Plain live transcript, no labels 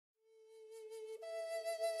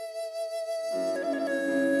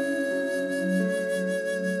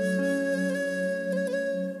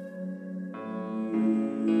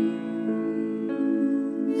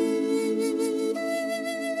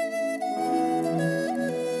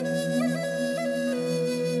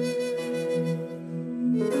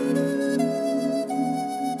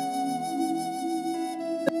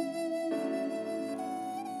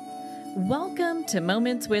to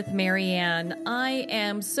Moments with Marianne. I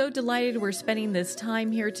am so delighted we're spending this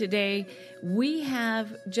time here today. We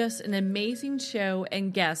have just an amazing show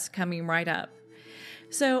and guests coming right up.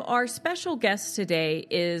 So our special guest today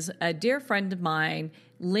is a dear friend of mine,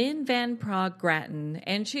 Lynn Van Praagh-Gratton,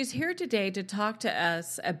 and she's here today to talk to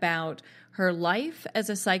us about her life as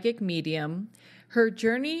a psychic medium, her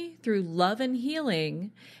journey through love and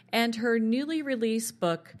healing, and her newly released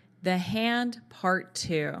book, The Hand Part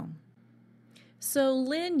 2. So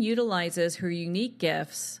Lynn utilizes her unique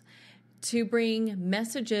gifts to bring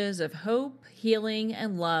messages of hope, healing,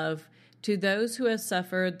 and love to those who have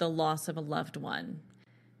suffered the loss of a loved one.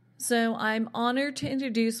 So I'm honored to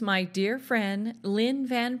introduce my dear friend, Lynn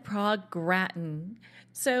Van Praagh-Gratton.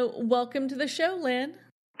 So welcome to the show, Lynn.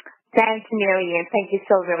 Thanks, Marianne. Thank you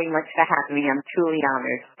so very much for having me. I'm truly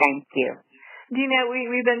honored. Thank you. Do you know,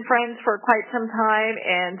 we've been friends for quite some time,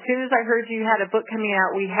 and as soon as I heard you had a book coming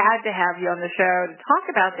out, we had to have you on the show to talk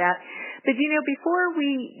about that. But, you know, before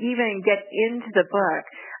we even get into the book,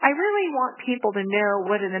 I really want people to know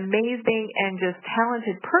what an amazing and just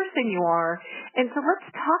talented person you are. And so let's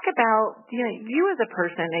talk about, you as a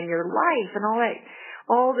person and your life and all that.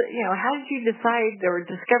 How did you decide or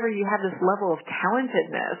discover you have this level of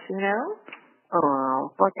talentedness,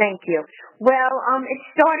 Oh, well, thank you. Well, it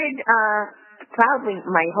started probably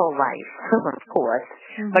my whole life, of course.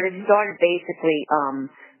 Mm-hmm. But it started basically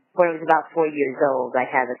when I was about 4 years old. I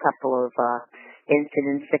had a couple of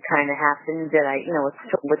incidents that kind of happened that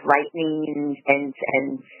with lightning and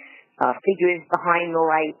figures behind the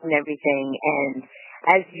light and everything. And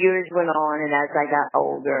as years went on and as I got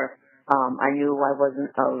older, I knew I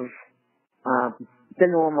wasn't of the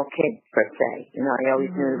normal kid, per se. I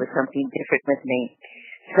always knew there was something different with me.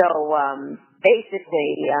 So,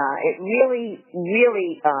 basically, it really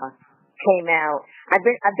came out. I've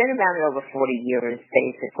been around it over 40 years,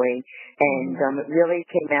 basically, and it really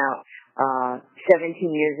came out 17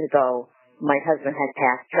 years ago. My husband had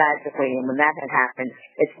passed tragically, and when that had happened,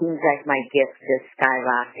 it seems like my gift just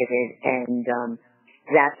skyrocketed, and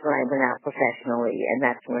that's when I went out professionally, and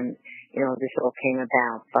that's when this all came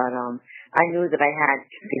about. But I knew that I had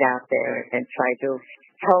to get out there and try to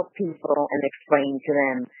help people and explain to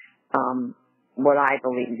them what I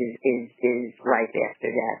believe is life after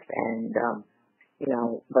death, and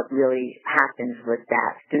what really happens with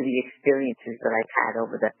that through the experiences that I've had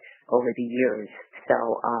over the years.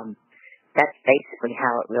 So that's basically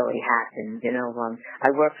how it really happened. I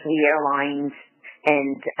worked for the airlines,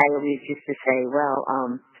 and I always used to say, well,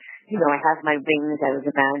 I have my wings. I was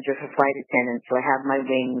a manager for flight attendants, so I have my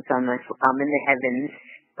wings. I'm in the heavens,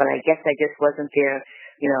 but I guess I just wasn't there,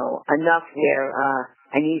 enough where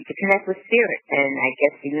I needed to connect with spirit. And I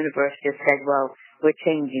guess the universe just said, well, we're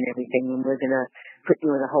changing everything, and we're going to put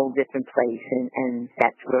you in a whole different place, and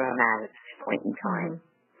that's where I'm at this point in time.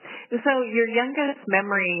 So your youngest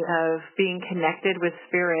memory of being connected with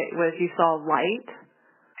spirit was you saw light?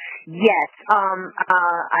 Yes.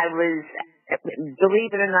 I was,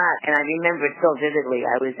 believe it or not, and I remember it so vividly,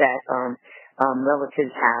 I was at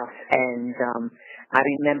relative's house, and I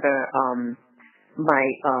remember my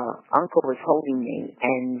uncle was holding me,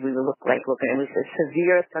 and we were looking. It was a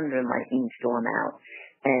severe thunder and lightning storm out,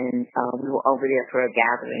 and we were over there for a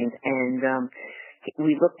gathering, and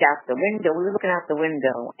we looked out the window. We were looking out the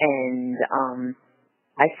window, and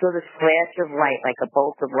I saw this flash of light, like a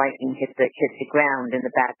bolt of lightning hit the ground in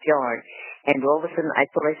the backyard, and all of a sudden I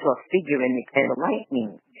thought I saw a figure in the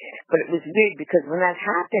lightning. But it was weird because when that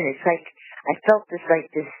happened, it's like I felt this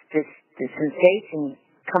sensation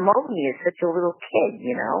come over me as such a little kid,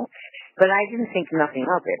 But I didn't think nothing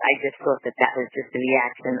of it. I just thought that was just a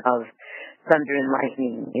reaction of thunder and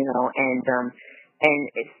lightning, and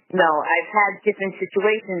I've had different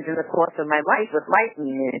situations in the course of my life with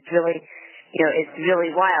lightning, and it's really, it's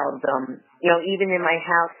really wild. Even in my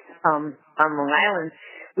house on Long Island,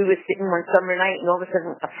 we were sitting one summer night, and all of a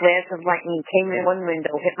sudden a flash of lightning came in one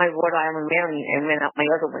window, hit my Rhode Island railing, and ran out my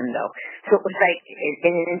other window. So it was like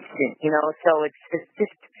in an instant, So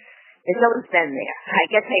it's always been there. I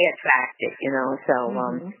guess I attract it, So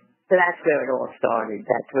that's where it all started.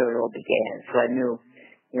 That's where it all began. So I knew,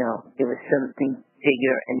 there was something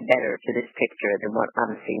bigger and better to this picture than what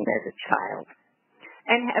I'm seeing as a child.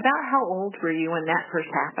 And about how old were you when that first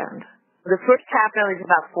happened? The first happened, I was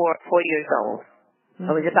about four years old. I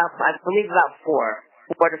was I believe about four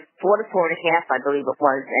to 4.5, I believe it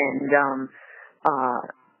was. And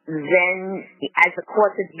then, as the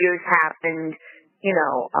course of years happened,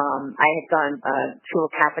 I had gone to a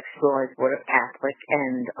Catholic school. I was born a Catholic,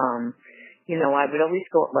 and I would always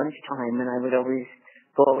go at lunchtime, and I would always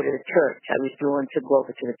go over to the church. I was drawn to go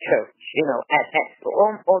over to the church, at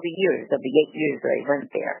all the years, of the 8 years that I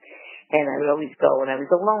went there. And I would always go, and I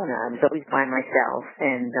was alone. I was always by myself,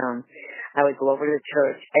 and I would go over to the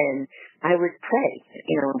church, and I would pray,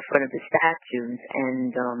 in front of the statues,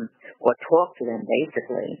 and or talk to them,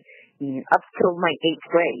 basically, up till my 8th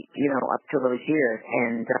grade, up till those years.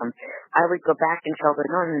 And I would go back and tell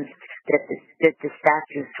the nuns that the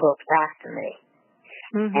statues talked back to me.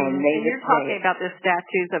 Mm-hmm. And you're talking about the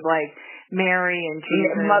statues of, like, Mary and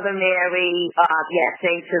Jesus. Mother Mary, yes,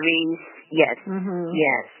 Saint Therese, yes,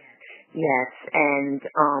 yes. Yes, and,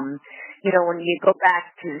 when you go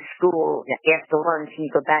back to school after lunch and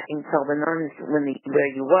you go back and tell the nuns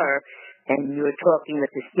where you were, and you were talking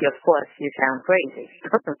with the of course, you sound crazy.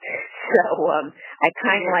 So, I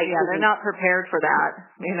kind of like... Yeah, they're not prepared for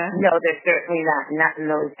that, No, they're certainly not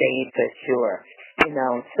in those days, for sure.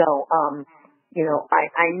 So,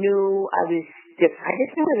 I knew I was different. I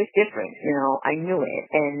just knew I was different, I knew it.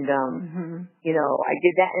 And, I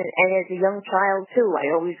did that. And as a young child, too,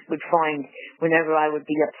 I always would find whenever I would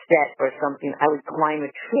be upset or something, I would climb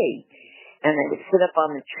a tree. And I would sit up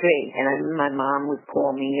on the tree. And I knew my mom would call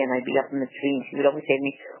me, and I'd be up in the tree. And she would always say to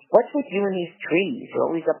me, "What's with you and these trees? You're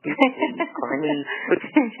always up these trees, climbing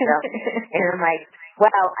stuff." And I'm like, well,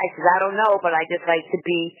 I said, I don't know, but I just like to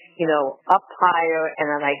be, up higher, and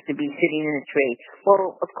I like to be sitting in a tree.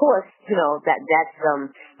 Well, of course, that's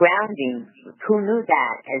grounding. Who knew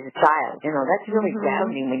that as a child? That's really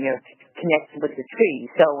grounding when you're connected with the tree.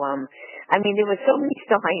 So, there were so many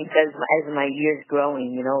signs as my years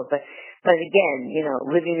growing, but again,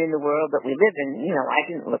 living in the world that we live in, I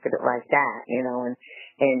didn't look at it like that,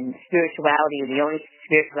 and spirituality, the only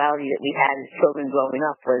spirituality that we had as children growing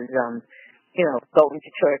up was, going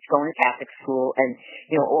to church, going to Catholic school, and,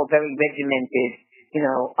 all very regimented,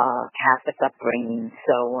 Catholic upbringing.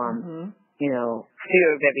 So, fear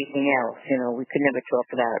of everything else, we could never talk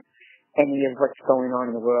about any of what's going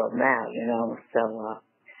on in the world now, so,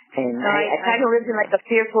 and I kind of lived in like a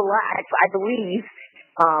fearful life, I believe,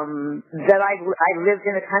 that I lived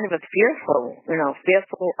in a kind of a fearful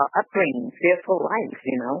upbringing, fearful life,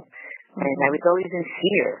 and I was always in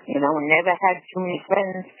fear, and never had too many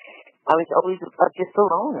friends. I was always just a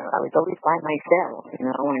loner. I was always by myself,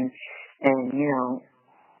 and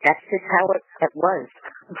that's just how it was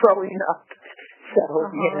growing up. So,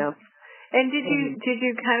 And did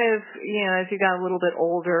you kind of, as you got a little bit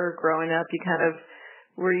older, growing up,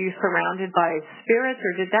 were you surrounded by spirits,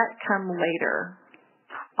 or did that come later?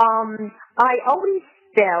 I always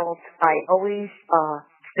felt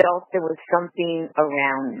there was something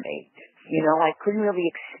around me. I couldn't really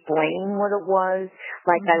explain what it was.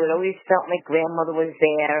 Like, I would always felt my grandmother was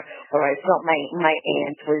there, or I felt my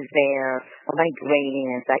aunt was there, or my great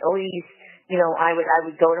aunt. I always, I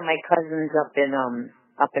would go to my cousins up in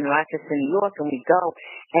Rochester, New York, and we'd go.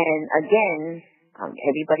 And again,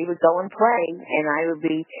 everybody would go and play, and I would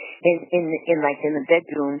be in the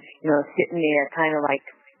bedroom, sitting there, kind of like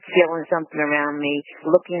feeling something around me,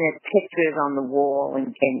 looking at pictures on the wall, and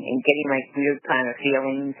getting like weird kind of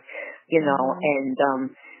feelings. And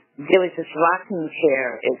there was this rocking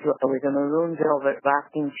chair. It was a maroon velvet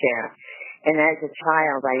rocking chair. And as a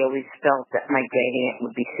child, I always felt that my great aunt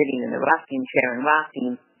would be sitting in the rocking chair and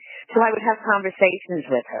rocking. So I would have conversations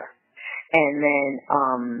with her. And then,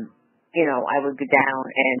 I would go down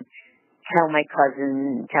and tell my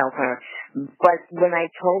cousin, tell her. But when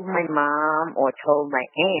I told my mom or told my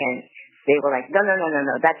aunt, they were like, no,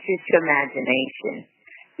 that's just your imagination.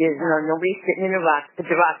 There's nobody sitting in but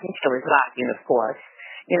the rocking chair is rocking, of course.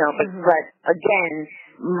 But again,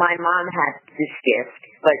 my mom had this gift,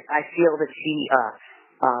 but I feel that she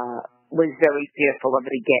was very fearful of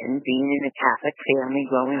it again, being in a Catholic family,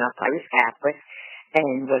 growing up. I was Catholic,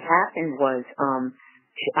 and what happened was,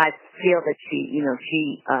 I feel that she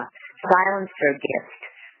silenced her gift,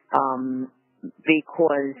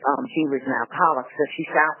 because she was an alcoholic, so she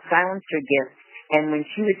silenced her gift, and when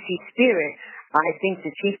she would see spirit, I think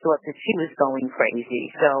that she thought that she was going crazy.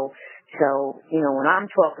 So, when I'm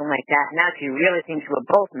talking like that, now she really thinks we're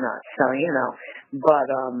both nuts. So,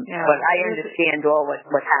 but I understand all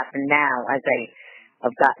what happened now as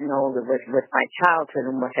I've gotten older with my childhood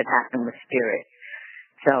and what had happened with spirit.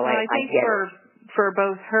 So I think get it. For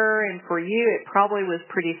both her and for you, it probably was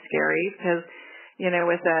pretty scary because,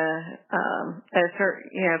 with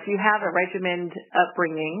if you have a regimented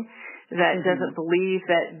upbringing that doesn't believe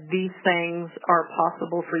that these things are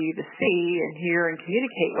possible for you to see and hear and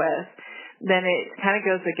communicate with, then it kind of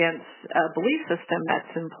goes against a belief system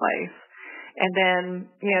that's in place. And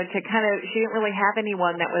then, she didn't really have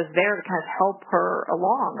anyone that was there to kind of help her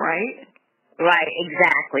along, right? Right,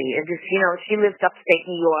 exactly. It just, she lived upstate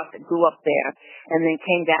New York, grew up there, and then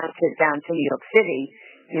came down to New York City.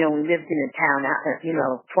 We lived in a town out, 20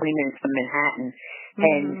 minutes from Manhattan,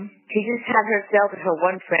 and she just had herself and her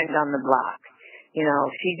one friend on the block.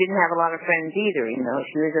 She didn't have a lot of friends either.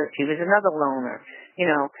 She was another loner.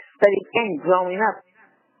 But again, growing up,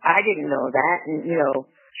 I didn't know that, and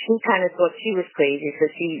she kind of thought she was crazy, so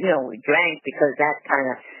she drank because that kind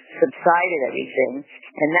of subsided everything.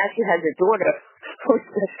 And now she has a daughter who's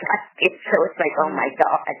dyslexic, so it's like, oh my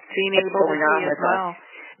God, being able to see as well.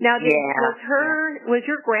 Now, was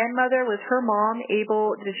your grandmother, was her mom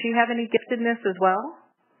able? Did she have any giftedness as well?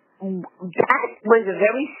 That was a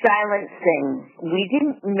very silent thing. We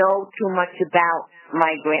didn't know too much about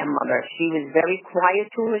my grandmother. She was very quiet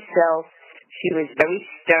to herself. She was very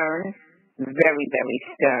stern, very, very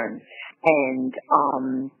stern. And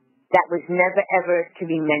that was never, ever to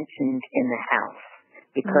be mentioned in the house.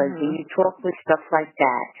 Because when you talk with stuff like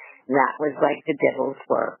that, that was like the devil's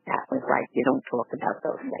work. That was like, you don't talk about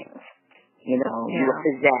those things. You were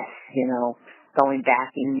possessed, going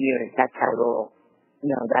back in years. That's how it all...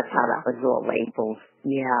 that's how that was all labeled.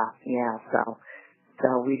 Yeah.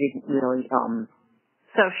 So we didn't really,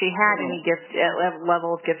 So if she had any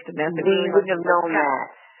level of giftedness, we wouldn't have known that.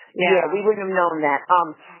 Yeah, we wouldn't have known that.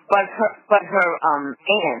 But her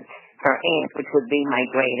aunt, which would be my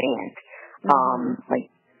great aunt,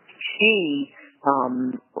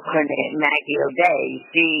 her name, Maggie O'Day,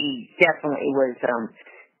 she definitely was,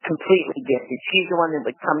 completely gifted. She's the one that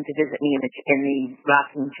would come to visit me in the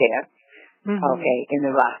rocking chair. Okay, in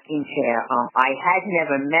the rocking chair. I had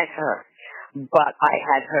never met her, but I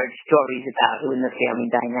had heard stories about her in the family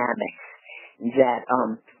dynamics that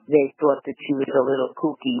they thought that she was a little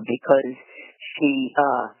kooky because she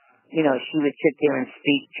she would sit there and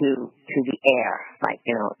speak to the air, like,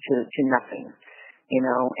 to nothing,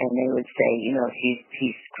 and they would say,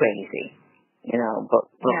 she's crazy, but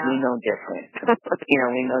we know different.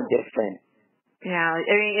 We know different. Yeah, I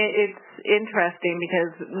mean, it's interesting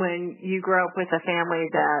because when you grow up with a family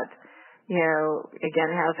that,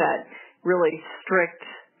 again, has that really strict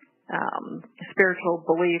spiritual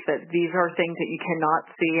belief that these are things that you cannot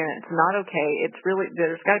see and it's not okay, it's really,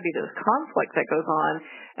 there's got to be this conflict that goes on.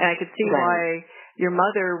 And I could see why your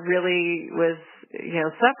mother really was,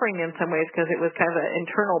 suffering in some ways because it was kind of an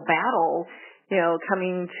internal battle,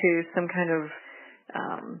 coming to some kind of...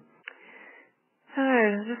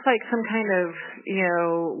 just like some kind of,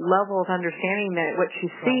 level of understanding that what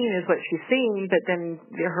she's seeing is what she's seeing, but then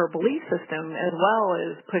her belief system as well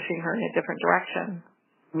is pushing her in a different direction.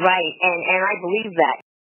 Right, and I believe that.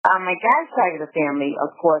 On my dad's side of the family,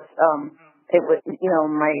 of course, it was,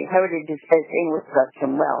 my heritage is as English, Dutch,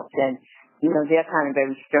 and Welsh, and, they're kind of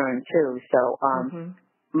very stern too. So,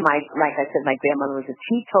 like I said, my grandmother was a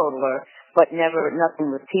teetotaler, but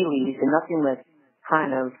nothing with tea leaves and nothing with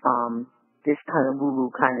kind of, this kind of woo-woo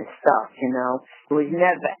kind of stuff, It was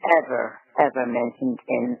never, ever mentioned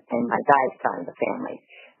in my dad's side of the family.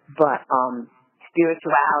 But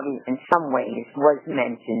spirituality in some ways was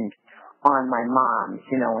mentioned on my mom's,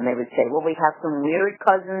 and they would say, well, we have some weird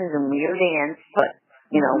cousins and weird aunts, but,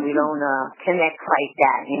 we don't connect like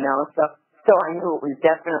that, So I knew it was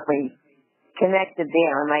definitely connected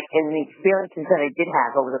there. And in the experiences that I did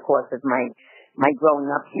have over the course of my growing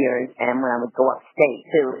up years, and when I would go upstate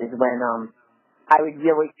too, is when I would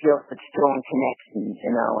really feel such strong connections,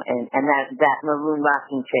 and that maroon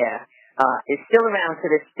rocking chair is still around to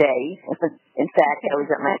this day. In fact, I was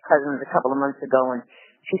at my cousin's a couple of months ago, and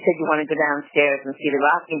she said, "You want to go downstairs and see the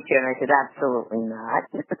rocking chair?" And I said, "Absolutely not.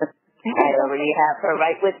 I already have her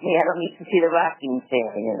right with me. I don't need to see the rocking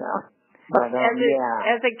chair, But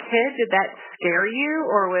as a kid, did that scare you,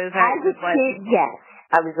 or was that? As a kid, yes.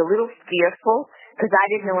 I was a little fearful because I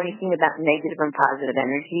didn't know anything about negative and positive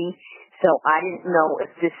energy. So I didn't know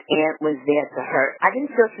if this aunt was there to hurt. I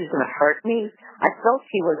didn't feel she was going to hurt me. I felt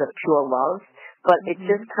she was a pure love, but it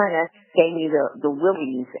just kind of gave me the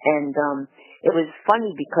willies. And it was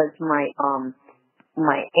funny because my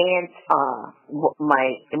aunt, my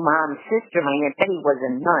mom's sister, my Aunt Betty, was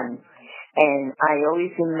a nun. And I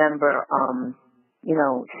always remember,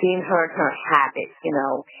 seeing her and her habits,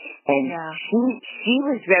 and she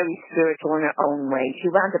was very spiritual in her own way. She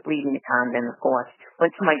wound up leaving the convent, of course.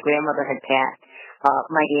 Once my grandmother had passed,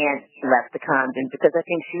 my aunt left the convent because I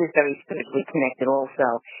think she was very spiritually connected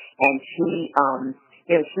also. And she,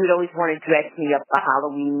 she would always want to dress me up for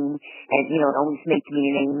Halloween and, always make me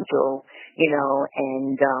an angel,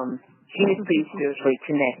 and she was pretty spiritually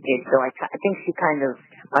connected. So I think she kind of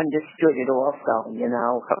understood it also,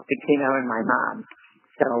 between her and my mom.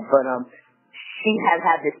 So, but she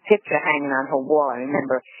had this picture hanging on her wall. I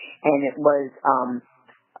remember and it was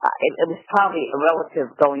it was probably a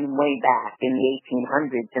relative going way back in the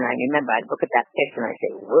 1800s, and I remember I'd look at that picture and I'd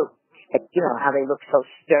say, whoa, you know, how they look so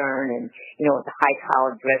stern and, you know, with the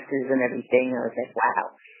high-collared dresses and everything. I was like,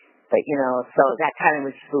 wow. But, you know, so that kind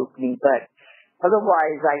of would spook me. But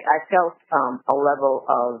otherwise, I felt a level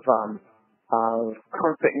of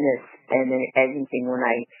comfortness and everything when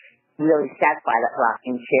I really sat by that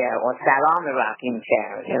rocking chair or sat on the rocking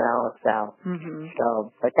chair, you know. So,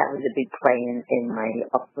 but that was a big play in my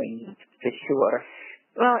upbringing for sure.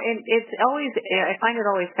 Well, and it's always, I find it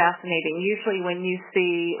always fascinating. Usually when you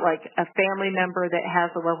see like a family member that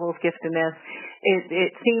has a level of giftedness,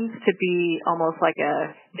 it seems to be almost like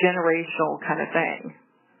a generational kind of thing.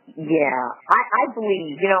 Yeah, I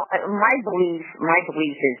believe, you know, my belief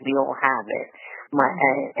is we all have it.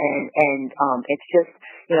 It's just,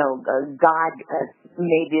 you know, God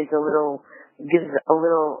maybe gives a little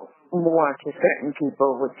more to certain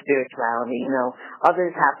people with spirituality, you know.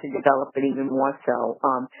 Others have to develop it even more so.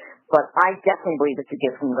 But I definitely believe it's a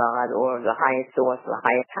gift from God or the higher source or the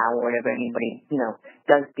higher power, whatever anybody, you know,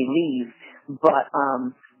 does believe. But,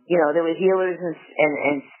 you know, there were healers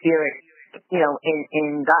and spirit, you know,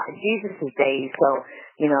 in God, Jesus' days. So,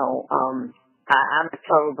 you know, I'm a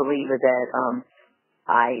total believer that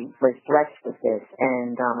I was blessed with this,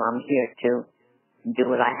 and I'm here to do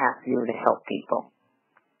what I have to do to help people.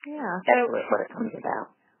 Yeah, that's what it comes about.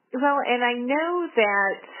 Well, and I know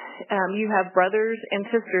that you have brothers and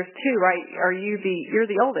sisters too, right? You're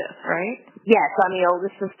the oldest, right? Yes, I'm the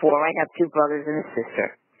oldest of four. I have two brothers and a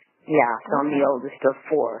sister. Yeah, so I'm the oldest of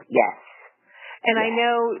four. Yes. And I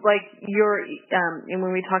know, like, and when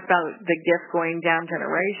we talk about the gift going down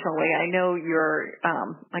generationally, I know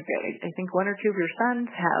like, I think one or two of your sons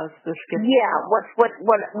has this gift. Yeah,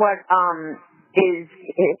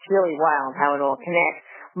 it's really wild how it all connects.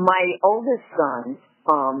 My oldest son,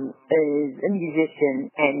 is a musician,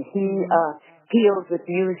 and he, deals with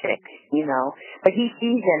music, you know, but he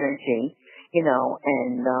sees energy, you know,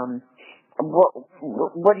 and,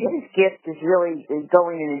 what his gift is really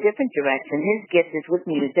going in a different direction. His gift is with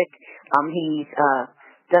music. He's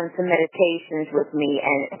done some meditations with me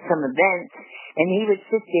and some events, and he would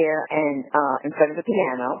sit there and in front of the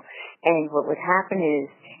piano, and what would happen is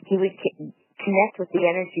he would connect with the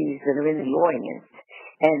energies that are in the audience,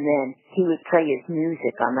 and then he would play his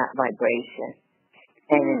music on that vibration.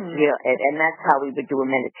 And it's real, and that's how we would do a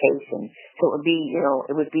meditation. So it would be, you know,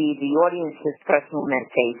 the audience's personal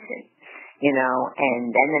meditation, you know,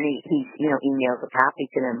 and then he you know, emails a copy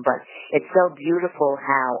to them. But it's so beautiful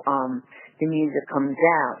how the music comes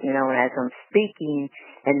out, you know, and as I'm speaking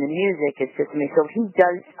and the music is just me. So he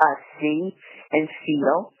does see and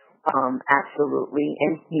feel, absolutely,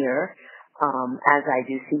 and hear, as I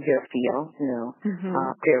do see, hear, feel, you know,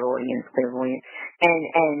 clairvoyance.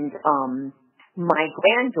 And my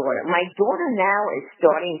daughter now is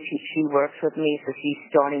starting, she works with me, so she's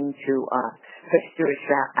starting to, her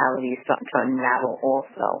spirituality is starting to unravel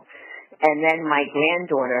also. And then my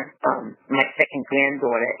granddaughter, my second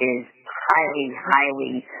granddaughter, is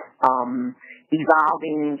highly,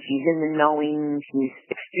 evolving. She's in the knowing. She's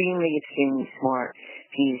extremely smart.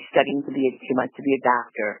 She wants to be a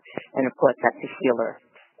doctor, and of course that's a healer.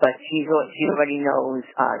 But she already knows,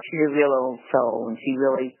 she's a real old soul, and she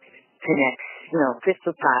really connects, you know,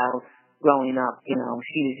 crystal tiles growing up, you know,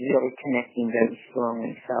 she's really connecting very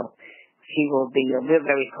strongly. So she will be, we're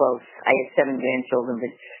very close. I have 7 grandchildren,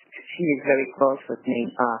 but she is very close with me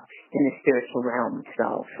in the spiritual realm.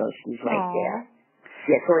 So she's right there.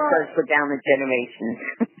 Yeah, so it does go down the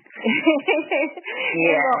generations.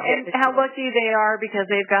 Yeah. And how lucky they are because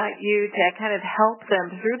they've got you to kind of help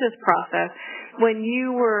them through this process. When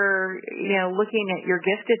you were, you know, looking at your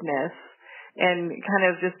giftedness and kind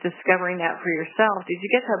of just discovering that for yourself, did you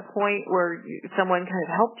get to a point where someone kind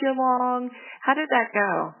of helped you along? How did that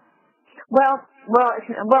go? Well,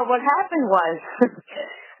 what happened was,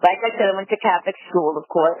 like I said, I went to Catholic school, of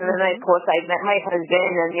course, and then I met my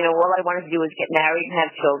husband, and, you know, all I wanted to do was get married and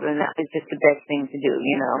have children. That was just the best thing to do,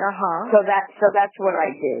 you know. So that's what I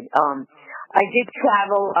did. I did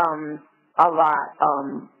travel a lot.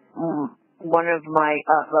 One of my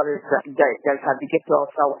brothers does have the gift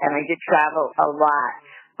also, and I did travel a lot.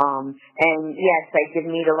 And yes, I did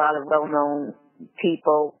meet a lot of well-known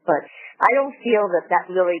people, but I don't feel that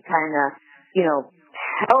really kind of, you know,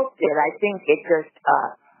 helped it. I think it just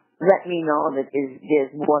let me know that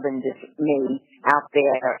there's more than just me out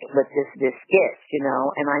there with this gift, you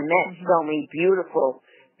know. And I met so many beautiful,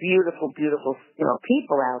 you know,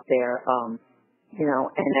 people out there, you know.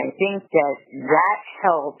 And I think that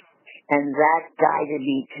helped. And that guided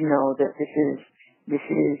me to know that this is this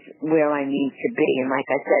is where I need to be. And like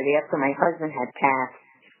I said, after my husband had passed,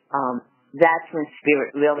 that's when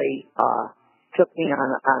Spirit really took me on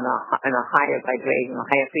a higher vibration, a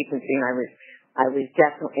higher frequency, and I was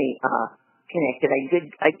definitely connected.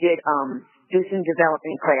 I did do some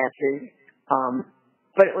development classes,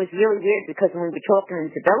 but it was really weird because when we were talking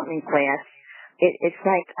in development class, it's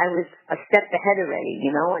like I was a step ahead already, you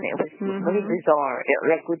know, and it was really bizarre. It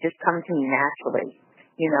like would just come to me naturally,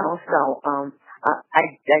 you know. So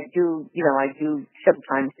I do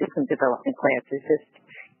sometimes do some development classes, just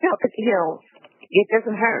it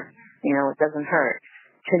doesn't hurt, it doesn't hurt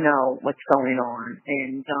to know what's going on,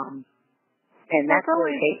 and that's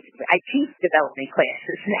really I teach development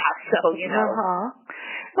classes now, so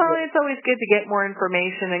Well, it's always good to get more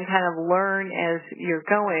information and kind of learn as you're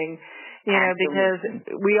going. Because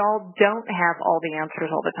we all don't have all the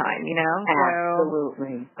answers all the time,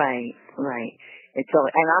 Absolutely. Right.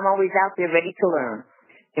 And I'm always out there ready to learn.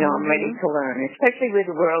 I'm ready to learn, especially where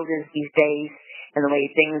the world is these days and the way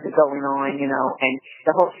things are going on, and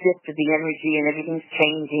the whole shift of the energy and everything's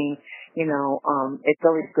changing, it's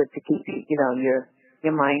always good to keep,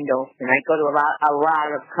 your mind open. I go to a lot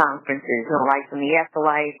of conferences, like from the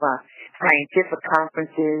afterlife, scientific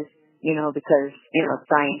conferences, because,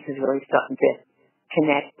 science is really starting to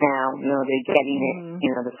connect now. They're getting it,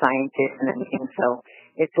 the scientists and everything. So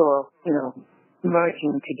it's all,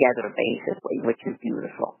 merging together, basically, which is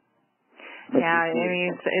beautiful.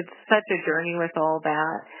 It's such a journey with all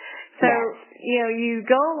that. So, you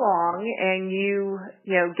go along and you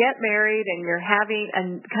get married and you're having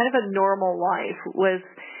kind of a normal life. Was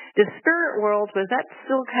the spirit world, was that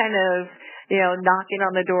still kind of, knocking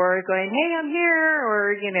on the door going, hey, I'm here,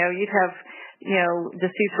 or, you'd have,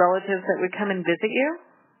 deceased relatives that would come and visit you?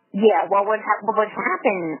 Yeah, well, what would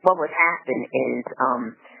happen is,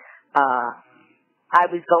 I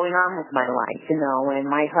was going on with my life, and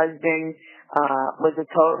my husband, was a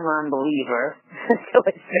total non-believer, so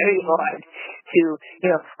it's very hard to,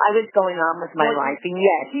 I was going on with my life, and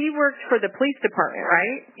yes. He worked for the police department,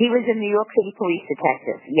 right? He was a New York City police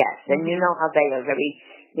detective, yes, and you know how they are very,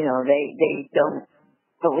 they don't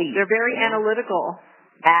believe. They're very analytical.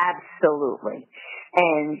 Absolutely.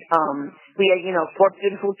 And we had, 4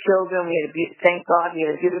 beautiful children. We had thank God, we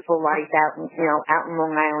had a beautiful life out in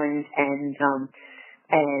Long Island,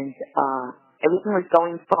 and everything was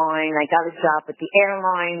going fine. I got a job at the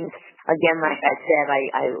airlines. Again, like I said,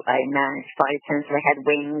 I managed flight attendants. I had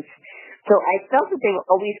wings. So I felt that they were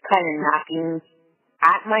always kind of knocking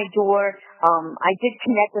at my door. I did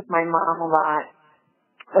connect with my mom a lot.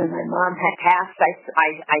 When my mom had passed,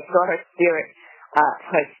 I saw her spirit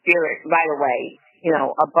right away,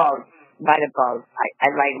 right above.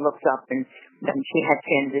 I looked up and she had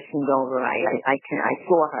transitioned over. I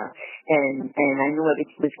saw her and I knew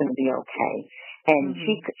everything was going to be okay. And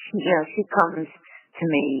she comes to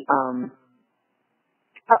me,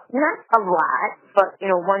 not a lot, but,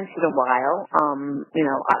 once in a while,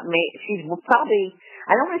 she's probably,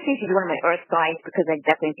 I don't want to say she's one of my earth guides because I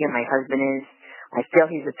definitely feel my husband is. I feel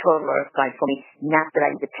he's a total earth guide for me. Not that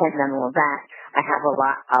I depend on all that. I have a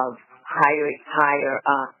lot of higher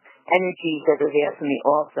energies that are there for me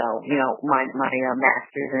also, my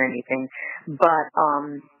masters and everything. But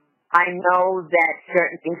I know that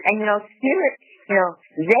certain things, and spirit,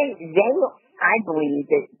 they I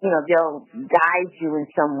believe that, they'll guide you in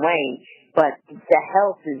some way, but the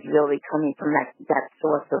help is really coming from that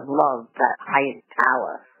source of love, that highest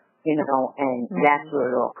power. And that's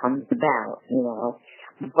where it all comes about,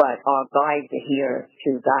 But our guides are here to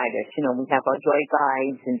guide us. We have our joy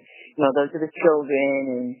guides, and, those are the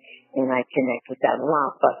children, and I connect with that a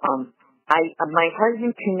lot. But my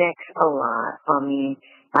husband connects a lot. I mean,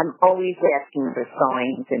 I'm always asking for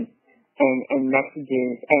signs and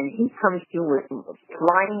messages, and he comes through with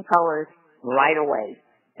flying colors right away.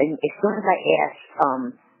 And as soon as I ask,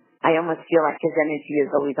 I almost feel like his energy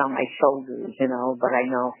is always on my shoulders, but I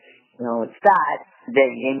know, it's God,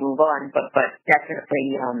 they move on, but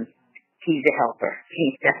definitely, he's a helper.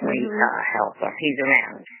 He's definitely a helper. He's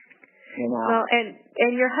around, Well,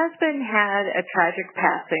 and your husband had a tragic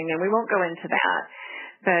passing, and we won't go into that,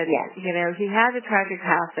 but, yes. He had a tragic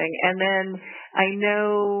passing, and then I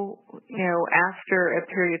know, after a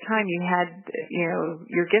period of time, you had,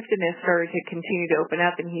 your giftedness started to continue to open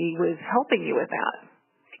up, and he was helping you with that.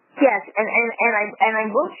 Yes, and I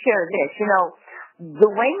will share this.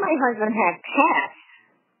 The way my husband had passed,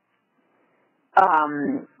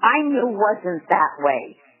 I knew wasn't that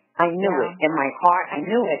way. I knew it in my heart. I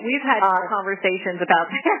knew it. We've had conversations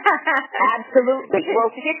about that. Absolutely.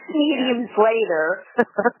 Well, 6 mediums later,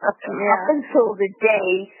 up until the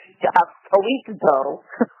day a week ago,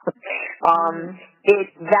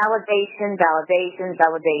 It's validation, coming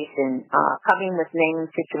with name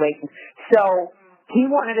situations. So he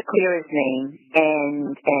wanted to clear his name,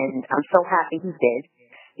 and I'm so happy he did.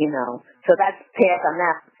 So that's passed on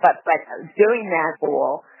that. But during that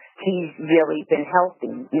all, he's really been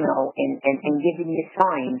helping, and giving me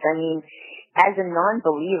signs. I mean, as a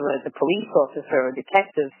non-believer, as a police officer or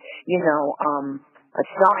detective,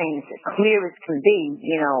 signs clear as can be.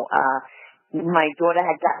 My daughter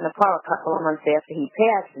had gotten a car a couple of months after he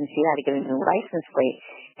passed, and she had to get a new license plate.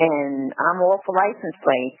 And I'm all for license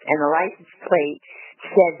plates, and the license plate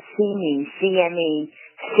said CME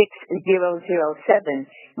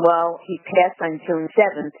 6007. Well, he passed on June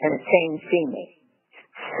 7th, and it's saying CME.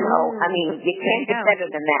 So, I mean, you can't get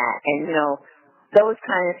better than that. And, those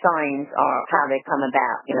kind of signs are how they come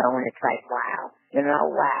about, and it's like, wow.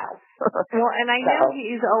 Wow. Well, and I know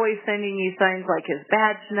he's always sending you signs like his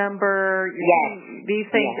badge number.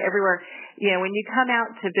 These things everywhere. When you come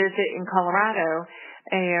out to visit in Colorado,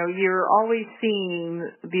 you're always seeing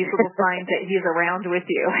these little signs that he's around with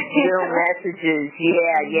you. Little messages,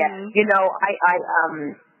 yeah.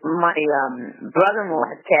 My brother-in-law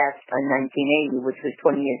had passed in 1980, which was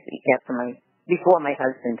 20 years before my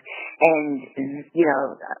husband. And,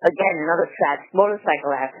 again, another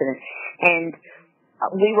motorcycle accident. And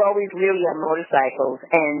we were always really on motorcycles.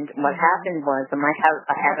 And what happened was,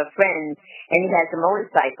 I have a friend, and he has a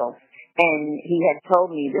motorcycle. And he had told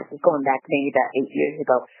me, this was going back maybe about 8 years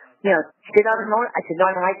ago, sit on a motorcycle. I said, no,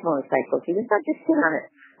 I don't like motorcycles. He said, no, just sit on it.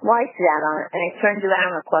 Why sit on it? And I turned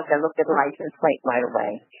around, and of course, I looked at the license plate right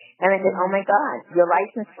away. And I said, oh, my God, your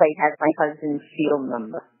license plate has my husband's seal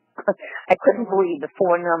number. I couldn't believe the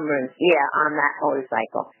 4 numbers, on that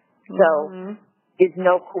motorcycle. So there's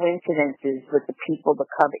no coincidences with the people that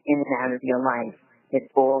come in and out of your life. It's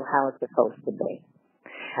all how it's supposed to be.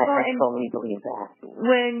 I totally believe that.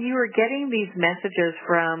 When you were getting these messages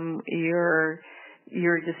from your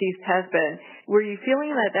deceased husband, were you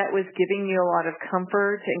feeling that was giving you a lot of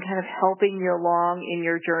comfort and kind of helping you along in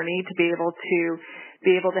your journey to be able to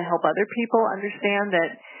help other people understand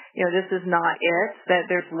that this is not it,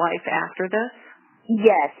 that there's life after this?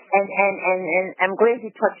 Yes, and I'm glad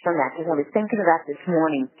you touched on that, because I was thinking of that this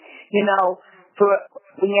morning.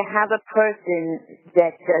 When you have a person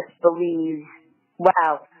that just believes,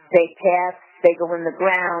 wow, they pass, they go in the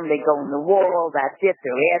ground, they go in the wall, that's it,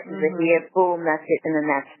 their asses are here, boom, that's it, and then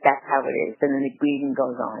that's how it is, and then the grieving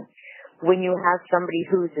goes on. When you have somebody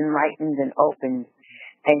who's enlightened and open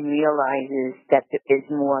and realizes that there is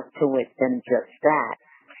more to it than just that,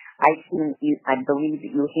 I believe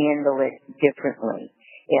that you handle it differently.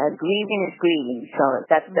 Grieving is grieving, so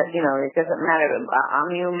that's it doesn't matter.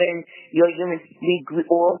 I'm human, you're human, we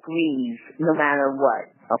all grieve no matter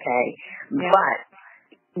what, okay? Yeah. But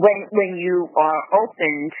when you are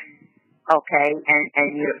opened, okay,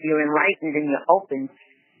 and you're enlightened and you're open,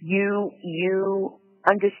 you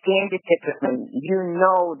understand it differently. You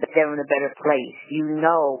know that they're in a better place. You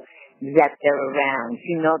know that they're around.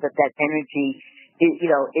 You know that energy is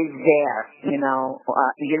there, you're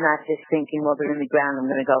not just thinking, well, they're in the ground, I'm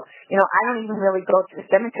going to go. I don't even really go to the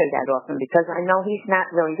cemetery that often because I know he's not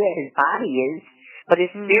really there. His body is, but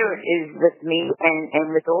his spirit is with me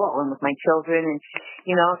and with all, and with my children, and,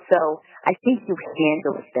 so I think you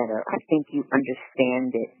handle it better. I think you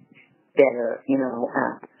understand it better,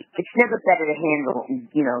 it's never better to handle,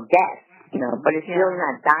 death, but it's really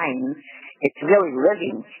not dying. It's really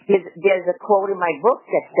living. There's a quote in my book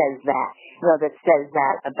that says that,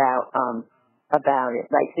 about it.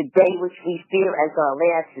 Like, the day which we fear as our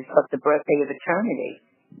last is but the birthday of eternity.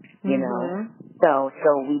 So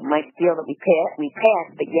we might feel that we pass,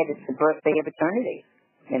 but yet it's the birthday of eternity.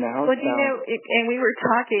 Well, and we were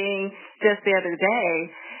talking just the other day,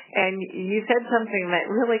 and you said something that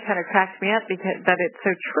really kind of cracked me up but it's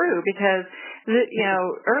so true because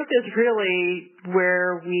Earth is really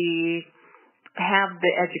where we have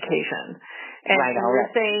the education. And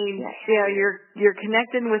you're saying, you're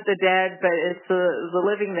connecting with the dead, but it's the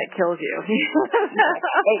living that kills you. I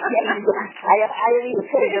don't even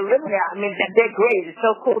say the living. I mean, they're great. It's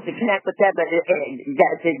so cool to connect with them, but it's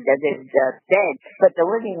dead. But the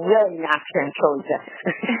living really knocks you and kills you.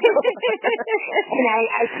 And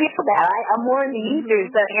I feel that. I'm more in the ethers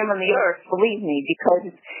than I am on the earth, believe me,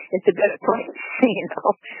 because it's a better place,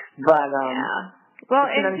 But, well,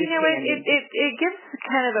 and it gives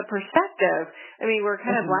kind of a perspective. I mean, we're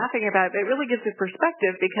kind of laughing about it, but it really gives a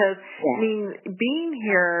perspective because, I mean, being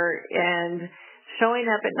here and showing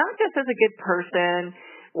up, and not just as a good person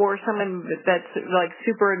or someone that's like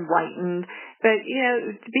super enlightened, but,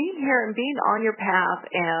 being here and being on your path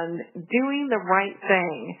and doing the right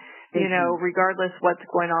thing you know, regardless what's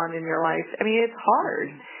going on in your life. I mean, it's hard.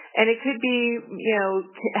 And it could be, you know,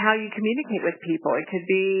 how you communicate with people. It could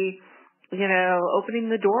be, you know, opening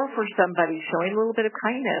the door for somebody, showing a little bit of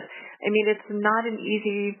kindness. I mean, it's not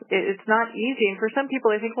easy. And for some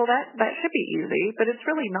people, they think, well, that should be easy, but it's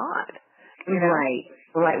really not. You know?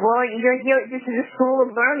 Right. Well, this is a school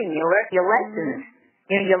of learning. You learn your lessons.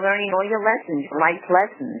 You know, you're learning all your lessons, life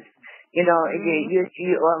lessons. You know,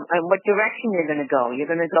 and what direction you're going to go.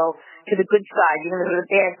 You're going to go to the good side. You're going to go to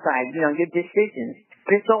the bad side. You know, your decisions.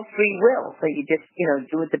 But it's all free will. So you just, you know,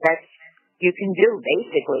 do it the best you can do,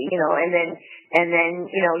 basically. You know, and then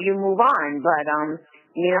you know, you move on. But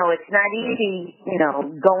you know, it's not easy. You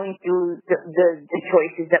know, going through the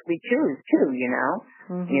choices that we choose too. You know.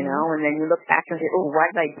 You know, and then you look back and say, oh,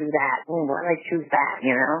 why did I do that? Oh, why did I choose that?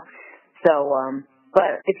 You know. So,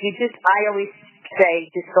 but if you I always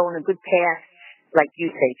say, just go on a good path, like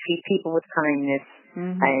you say, treat people with kindness,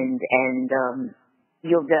 and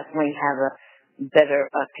you'll definitely have a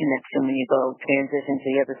better connection when you go transition to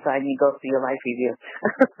the other side and you go through your life review.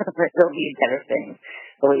 It'll be a better thing,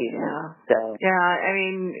 believe me. So. Yeah, I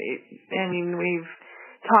mean, we've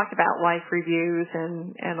talked about life reviews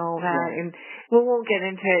and all that, and we won't get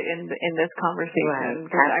into it in this conversation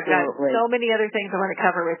because I've got so many other things I want to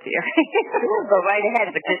cover with you. Go right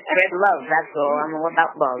ahead, but just spread love. That's all. I'm all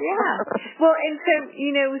about love. Yeah. Well, and so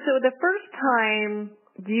you know, so the first time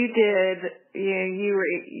you did,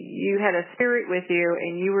 you had a spirit with you,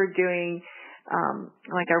 and you were doing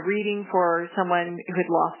like a reading for someone who had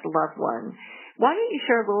lost a loved one. Why don't you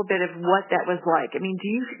share a little bit of what that was like? I mean, do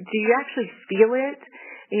you actually feel it?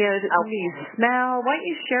 You know, do you smell? Why don't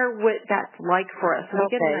you share what that's like for us? So we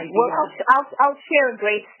get an idea. Well, I'll share a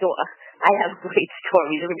great story. I have great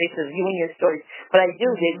stories. Everybody says you and your stories, but I do.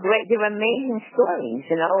 They're great. They're amazing stories,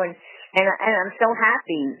 you know, and I'm so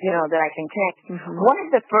happy, you know, that I can connect. One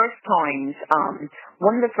of the first times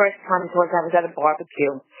was I was at a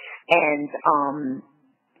barbecue, and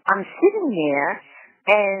I'm sitting there,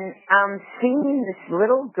 and I'm seeing this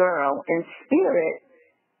little girl in spirit.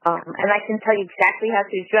 And I can tell you exactly how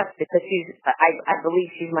she's dressed because I believe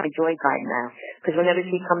she's my joy guide now. Because whenever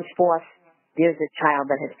she comes forth, there's a child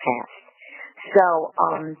that has passed. So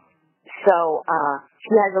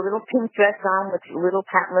she has a little pink dress on with little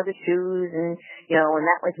patent leather shoes, and you know, and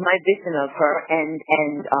that was my vision of her, and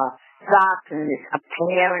socks and a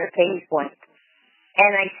hair and a face point.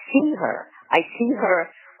 And I see her. I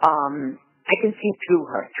can see through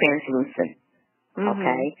her, translucent.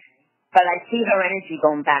 Okay. But I see her energy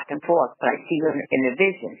going back and forth, but I see her in a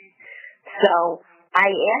vision. So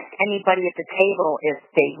I asked anybody at the table if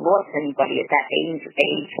they lost anybody at that age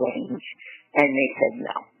range, and they said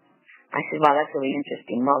no. I said, well, that's really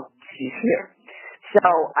interesting. Well, she's here. So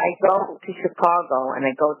I go to Chicago, and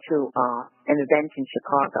I go to an event in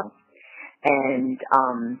Chicago, and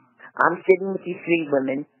I'm sitting with these three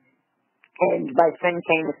women, and my friend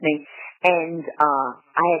came with me, and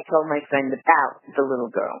I had told my friend about the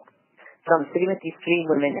little girl. So I'm sitting with these three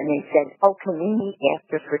women, and they said, oh, can we meet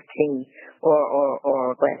after for tea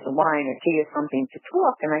or a glass of wine or tea or something to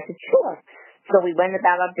talk? And I said, sure. So we went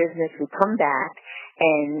about our business. We come back,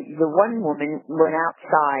 and the one woman went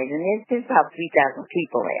outside, and there's about 3,000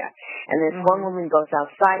 people there. And this one woman goes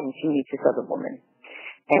outside, and she meets this other woman.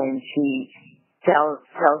 And she tells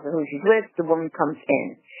her who she's with. The woman comes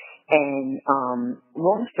in. And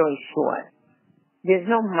long story short, there's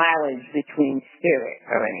no mileage between spirit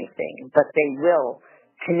or anything, but they will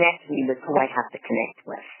connect me with who I have to connect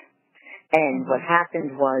with. And what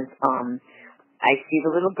happened was, I see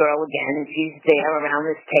the little girl again, and she's there around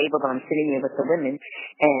this table, but I'm sitting here with the women,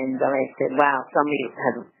 and I said, wow,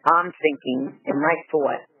 I'm thinking, in my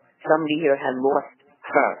thought, somebody here had lost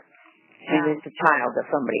her. She was a child of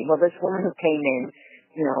somebody. Well, this woman who came in,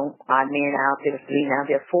 you know, odd man out, there were three, now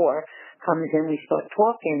there are four, comes in, we start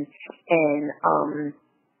talking, and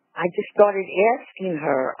I just started asking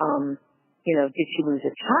her, you know, did she lose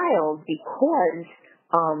a child? Because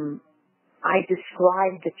I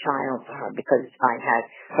described the child to her because I had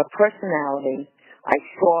her personality, I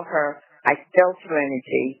saw her, I felt her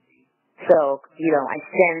energy. So, you know, I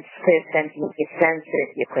sense, clear sensing, you sense it,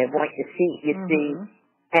 you clairvoyant, you see,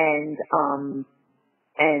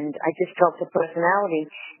 and I just felt her personality,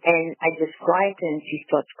 and I described her, and she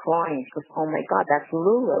starts crying. She goes, oh my God, that's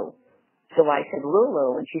Lulu. So I said,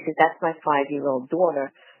 Lulu, and she said, that's my 5-year-old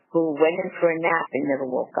daughter who went in for a nap and never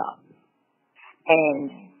woke up.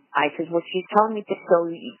 And I said, well, she's telling me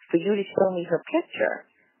for you to show me her picture,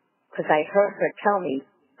 because I heard her tell me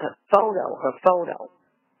her photo.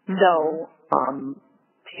 So,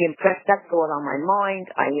 she impressed that thought on my mind.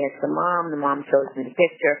 I asked the mom shows me the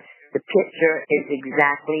picture. the picture is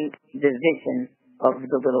exactly the vision of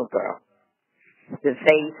the little girl. The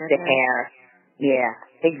face, the hair, yeah,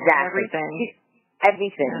 exactly.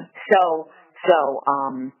 Everything. Yeah. So,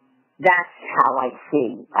 that's how I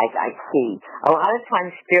see. I see. A lot of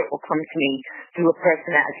times spirit will come to me through a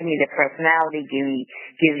personality, give me their personality, give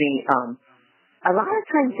me, a lot of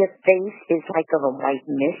times their face is like of a white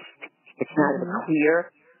mist. It's not a clear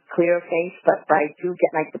face, but I do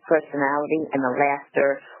get like the personality and the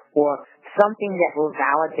laughter or something that will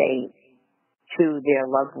validate to their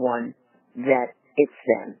loved one that it's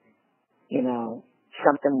them. You know,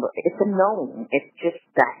 it's a knowing. It's just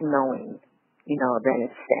that knowing, you know, that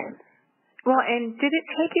it's them. Well, and did it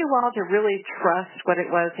take you a while to really trust what it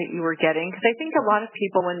was that you were getting? Because I think a lot of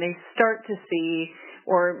people, when they start to see,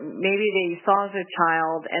 or maybe they saw as a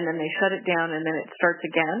child and then they shut it down and then it starts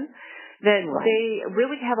again, that they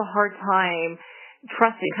really have a hard time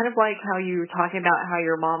trusting, kind of like how you were talking about how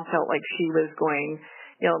your mom felt like she was going,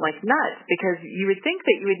 you know, like nuts, because you would think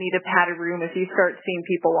that you would need a padded room if you start seeing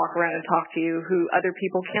people walk around and talk to you who other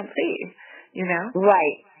people can't see, you know?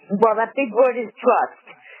 Right. Well, that big word is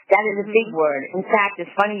trust. That is a big word. In fact,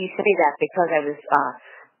 it's funny you say that because I was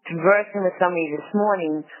conversing with somebody this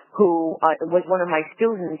morning who was one of my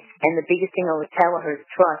students, and the biggest thing I would tell her is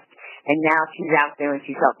trust. And now she's out there and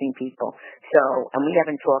she's helping people. So, and we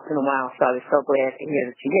haven't talked in a while, so I was so glad to hear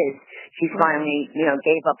that she is. She finally, you know,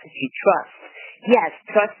 gave up that she trusts. Yes,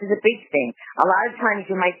 trust is a big thing. A lot of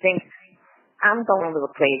times you might think, I'm going a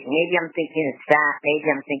little crazy. Maybe I'm thinking it's that.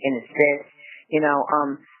 Maybe I'm thinking it's this. You know,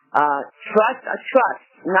 trust.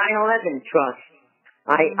 9/11 trust.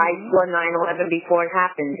 I saw 9/11 before it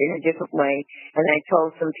happened in a different way, and I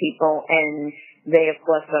told some people, and they of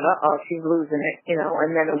course thought, uh-oh, she's losing it, you know,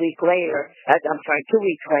 and then 2 weeks later, it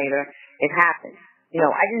happened. You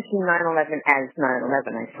know, I didn't see 9/11 as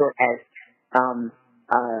 9/11. I saw it as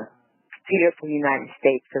fear for the United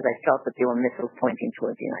States, because I felt that there were missiles pointing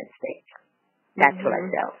towards the United States. That's what I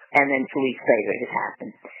felt. And then 2 weeks later, it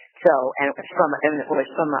happened. So, and it was from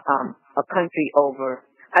a country over.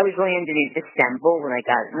 I was landing in Istanbul when I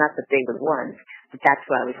got, not the bigger ones, but that's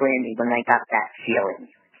where I was landing when I got that feeling.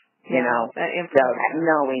 You know, so that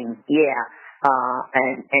knowing,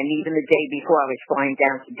 and even the day before I was flying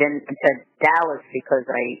down to Dallas because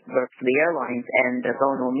I worked for the airlines and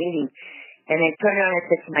going to a meeting, and I turned around and I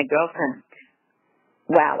said to my girlfriend,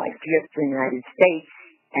 wow, I fear for the United States,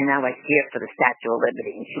 and now I fear for the Statue of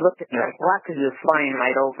Liberty. And she looked at me like, what? Because we were flying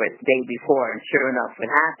right over it the day before, and sure enough, it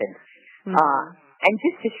happened. And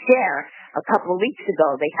just to share, a couple of weeks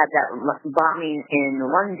ago, they had that bombing in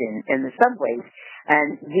London in the subways,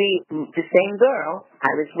 and the same girl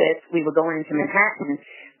I was with, we were going into Manhattan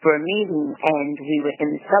for a meeting, and we were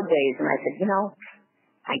in the subways, and I said, you know,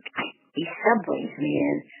 these subways,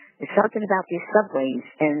 man, there's something about these subways,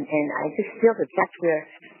 and I just feel that that's where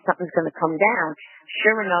something's going to come down.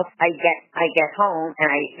 Sure enough, I get home,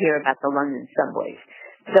 and I hear about the London subways.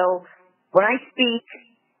 So when I speak,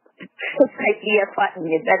 it's like the button,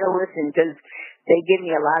 you better listen, because they give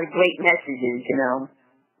me a lot of great messages, you know.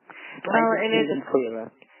 Well, and it's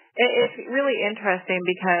really interesting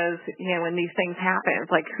because, you know, when these things happen,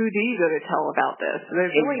 it's like, who do you go to tell about this?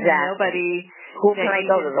 There's really nobody. Who can I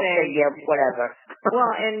go to? They'll say, yeah, whatever.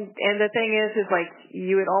 Well, and the thing is like,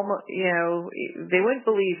 you would almost, you know, they wouldn't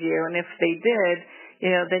believe you, and if they did, you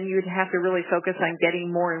know, then you would have to really focus on getting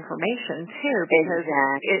more information too, because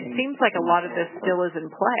it seems like a lot of this still is in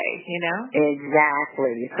play, you know?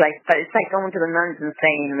 Exactly. It's like going to the nuns and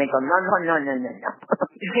saying, and they go, no.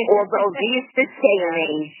 Although this day and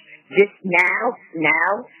age, just now,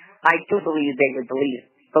 I do believe they would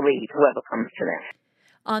believe whoever comes to them.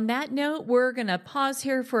 On that note, we're going to pause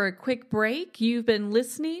here for a quick break. You've been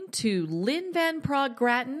listening to Lynn Van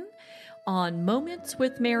Praagh-Gratton on Moments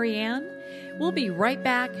with Marianne. We'll be right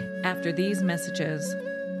back after these messages.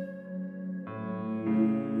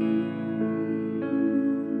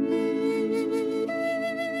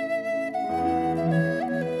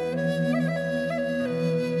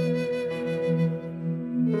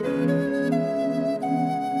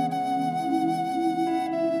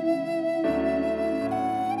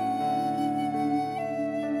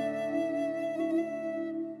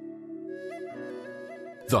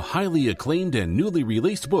 The highly acclaimed and newly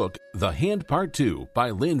released book, The Hand Part 2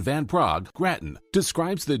 by Lynn Van Praagh-Gratton,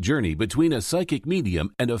 describes the journey between a psychic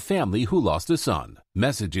medium and a family who lost a son.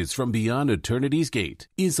 Messages from Beyond Eternity's Gate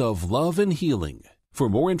is of love and healing. For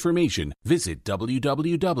more information, visit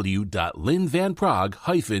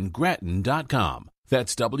www.lynn-vanpraagh-gratton.com.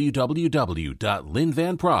 That's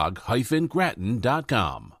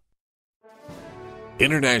www.lynn-vanpraagh-gratton.com.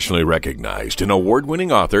 Internationally recognized and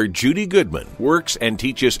award-winning author Judy Goodman works and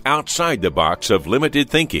teaches outside the box of limited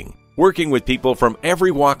thinking. Working with people from every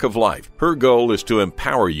walk of life, her goal is to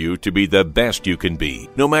empower you to be the best you can be,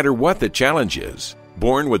 no matter what the challenge is.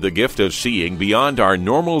 Born with the gift of seeing beyond our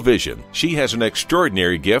normal vision, she has an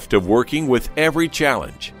extraordinary gift of working with every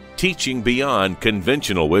challenge. Teaching beyond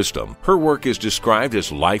conventional wisdom, her work is described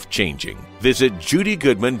as life-changing. Visit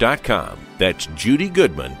judygoodman.com. That's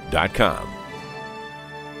judygoodman.com.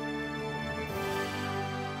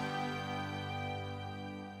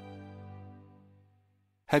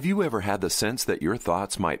 Have you ever had the sense that your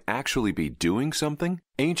thoughts might actually be doing something?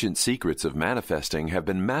 Ancient secrets of manifesting have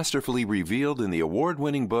been masterfully revealed in the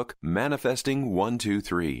award-winning book Manifesting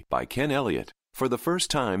 123 by Ken Elliott. For the first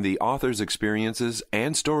time, the author's experiences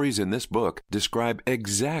and stories in this book describe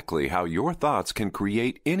exactly how your thoughts can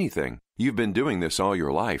create anything. You've been doing this all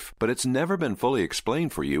your life, but it's never been fully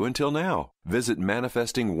explained for you until now. Visit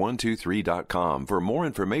manifesting123.com for more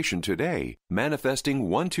information today.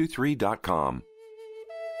 Manifesting123.com.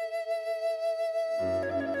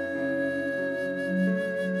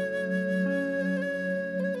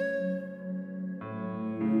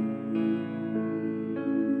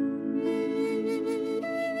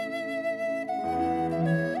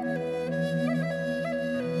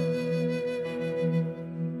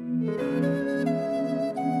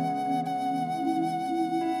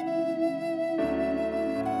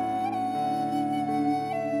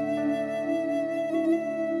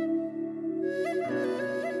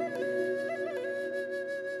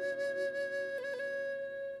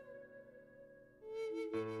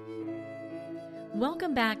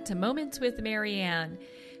 Welcome back to Moments with Marianne.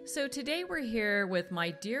 So today we're here with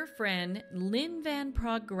my dear friend Lynn Van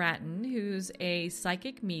Praagh-Gratton, who's a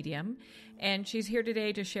psychic medium, and she's here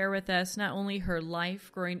today to share with us not only her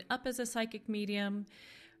life growing up as a psychic medium,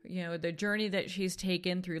 you know, the journey that she's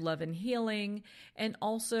taken through love and healing, and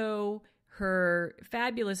also her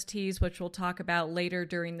fabulous teas, which we'll talk about later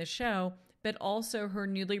during the show, but also her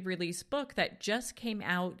newly released book that just came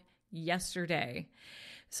out yesterday.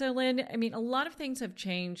 So, Lynn, I mean, a lot of things have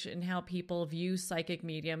changed in how people view psychic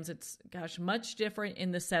mediums. It's, much different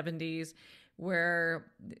in the 70s, where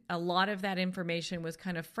a lot of that information was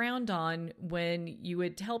kind of frowned on when you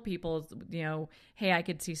would tell people, you know, hey, I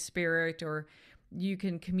could see spirit, or you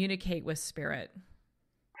can communicate with spirit.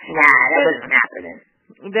 Nah, that wasn't happening.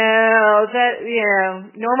 No,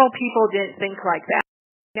 normal people didn't think like that.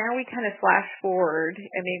 Now we kind of flash forward,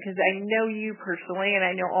 because I know you personally, and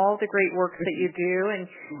I know all the great work that you do, and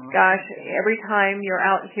gosh, every time you're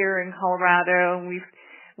out here in Colorado, and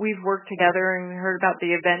we've worked together and heard about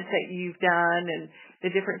the events that you've done, and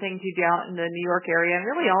the different things you do out in the New York area, and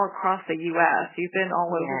really all across the U.S. You've been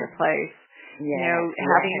all over the place,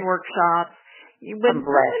 having workshops. I'm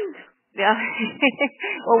blessed. Yeah.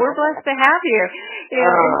 Well, we're blessed to have you.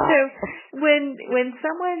 And so when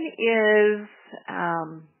someone is,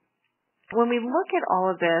 when we look at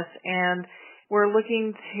all of this and we're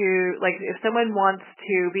looking to, like, if someone wants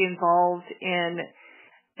to be involved in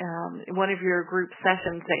one of your group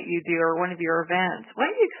sessions that you do or one of your events,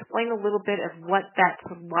 why don't you explain a little bit of what that's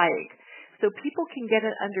like so people can get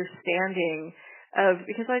an understanding of,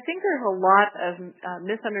 because I think there's a lot of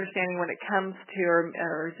misunderstanding when it comes to,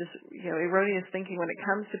 or just, erroneous thinking when it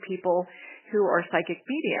comes to people who are psychic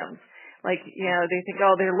mediums. Like, they think,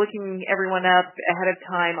 oh, they're looking everyone up ahead of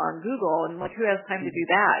time on Google, and like, who has time to do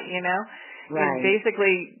that, Right. And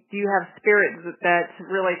basically, you have spirits that's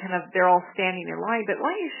really kind of, they're all standing in line, but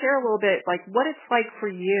why don't you share a little bit, like, what it's like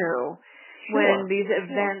for you when these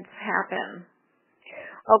events happen?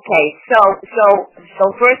 Okay, so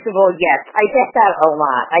first of all, yes, I get that a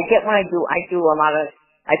lot. I get when I do a lot of,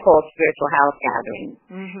 I call it spiritual house gatherings.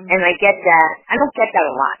 Mm-hmm. And I get that. I don't get that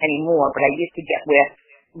a lot anymore, but I used to get where,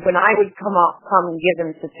 when I would come and give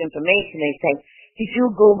them such information, they'd say, did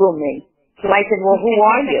you Google me? So I said, well, who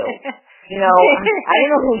are you? I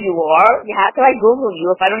don't know who you are. How could I Google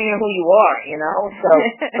you if I don't even know who you are,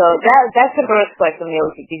 So that's the first question they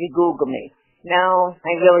always say, did you Google me? No,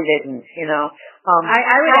 I really didn't,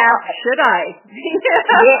 I would ask, should I?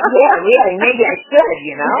 yeah, maybe I should,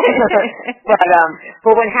 But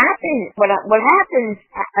what happens,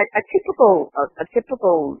 a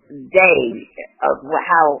typical day of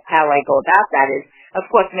how I go about that is, of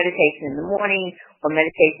course, meditation in the morning or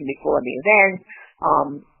meditation before the event,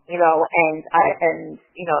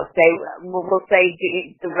 we'll say,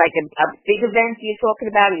 like a big event you're talking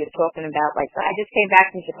about, or you're talking about, like, I just came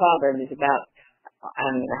back from Chicago, and there's about, I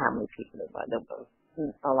don't know how many people there were. There were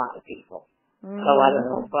a lot of people. So I don't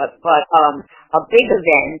know. But a big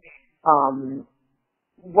event,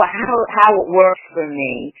 how it works for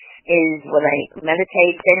me is when I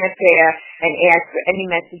meditate, say my prayer, and ask for any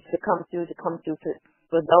message to come through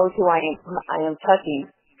for those who I am touching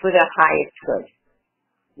for their highest good.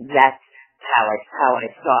 That's how I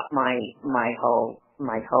start my whole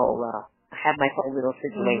have my whole little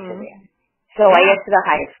situation there. So I ask for the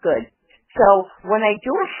highest good. So when I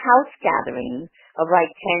do a house gathering of like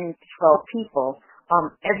 10 to 12 people,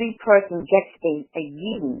 every person gets a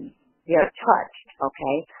reading. They're touched,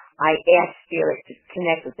 okay? I ask Spirit to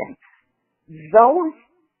connect with them. Those,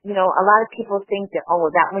 a lot of people think that,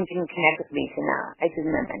 that one didn't connect with me, so now. I said,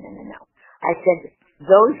 no. I said,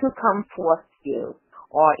 those who come forth to you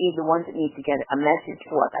are either ones that need to get a message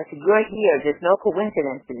forth. I said, you're here. There's no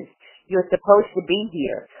coincidences. You're supposed to be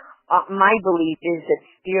here. My belief is that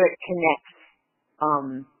Spirit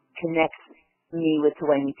connects me with who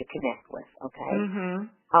I need to connect with, okay?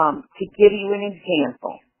 To give you an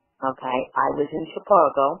example, okay, I was in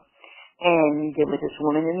Chicago, and there was this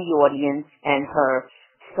woman in the audience, and her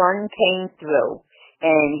son came through,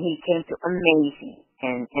 and he came through amazing,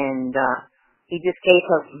 and he just gave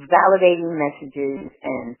her validating messages,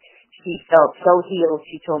 and she felt so healed.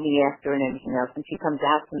 She told me after and everything else, and she comes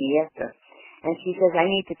out to me after, and she says, I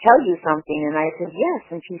need to tell you something, and I said, yes,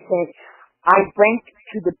 and she said, I went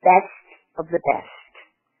to the best of the best.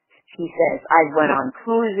 She says, I went on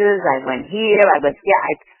cruises, I went here,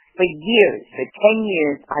 for years, for 10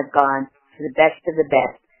 years, I've gone to the best of the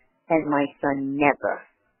best, and my son never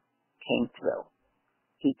came through.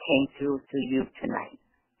 He came through you tonight.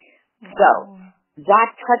 So, that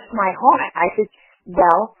touched my heart. I said,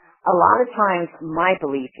 well, a lot of times my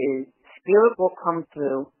belief is Spirit will come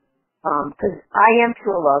through, because I am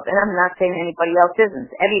pure love, and I'm not saying anybody else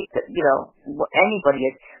isn't. Anybody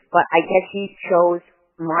is, but I guess he chose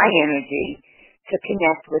my energy to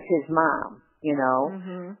connect with his mom,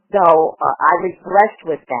 So I was blessed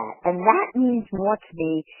with that, and that means more to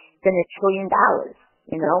me than $1 trillion,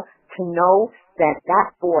 to know that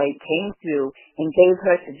boy came through and gave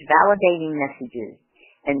her such validating messages,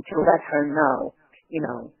 and to let her know,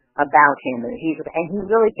 about him, and he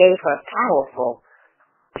really gave her powerful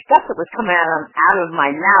stuff that was coming out of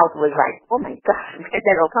my mouth was like, oh my God,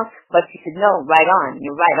 that'll come. But she said, no, right on,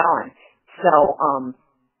 you're right on.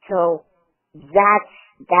 So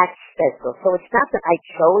that's special. So it's not that I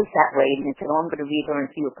chose that way and said, I'm going to read her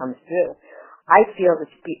and see what comes through. I feel the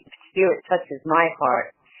Spirit touches my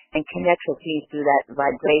heart and connects with me through that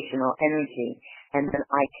vibrational energy, and then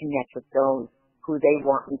I connect with those who they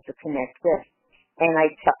want me to connect with. And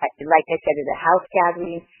like I said, at a house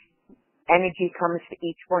gathering, energy comes to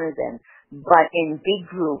each one of them. But in big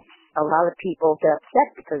groups, a lot of people get upset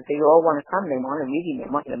because they all want to come, they want to read you,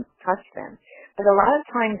 they want you to touch them. But a lot of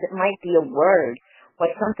times it might be a word or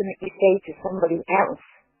something that you say to somebody else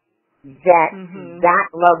that that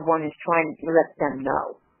loved one is trying to let them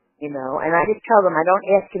know, And I just tell them, I don't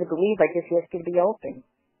ask you to believe, I just ask you to be open.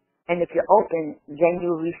 And if you're open, then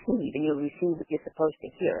you'll receive, and you'll receive what you're supposed to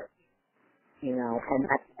hear, and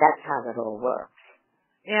that's how it all works.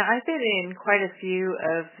 Yeah, I've been in quite a few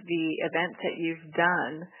of the events that you've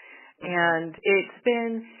done, and it's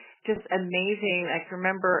been just amazing. I can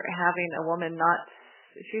remember having a woman I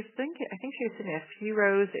think she was sitting a few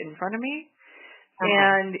rows in front of me,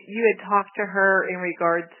 and you had talked to her in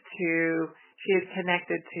regards to, she had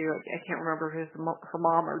connected to, I can't remember if it was her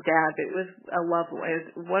mom or dad, but it was it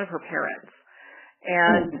was one of her parents,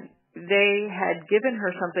 and they had given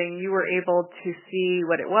her something. You were able to see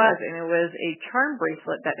what it was, and it was a charm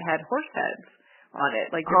bracelet that had horse heads on it.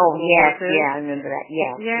 Like horses. Yeah, I remember that.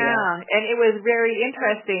 Yeah, and it was very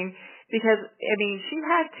interesting because, she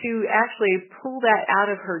had to actually pull that out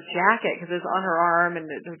of her jacket because it was on her arm and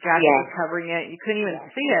the jacket was covering it. You couldn't even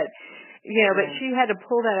see it. But she had to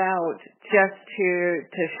pull that out just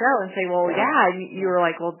to show and say, well, you were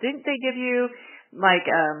like, well, didn't they give you like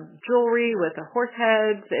jewelry with the horse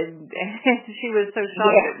heads, and she was so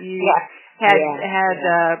shocked that you had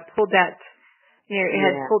pulled that,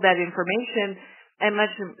 had pulled that information, and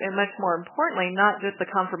much more importantly, not just the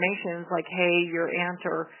confirmations like, hey, your aunt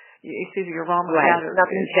or your mom or dad are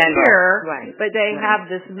here, but they have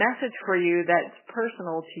this message for you that's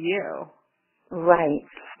personal to you. Right.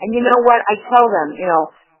 And you know what? I tell them,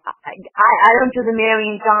 I don't do the Mary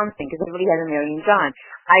and John thing because everybody has a Mary and John.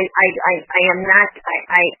 I am not.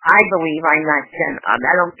 I believe I'm not.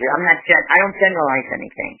 I don't generalize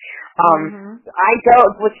anything. I go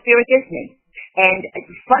what Spirit gives me. And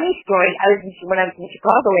funny story. When I was in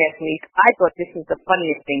Chicago last week, I thought this was the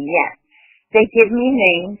funniest thing yet. They give me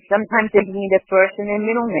names. Sometimes they give me their first and their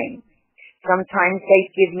middle name. Sometimes they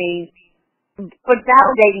give me for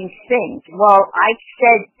validating things. Well, I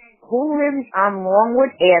said who lives on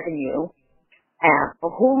Longwood Avenue? It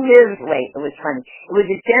was funny. It was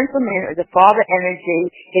a gentleman, it was a Father Energy.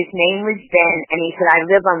 His name was Ben, and he said, I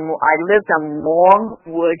lived on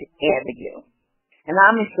Longwood Avenue. And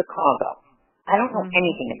I'm in Chicago. I don't know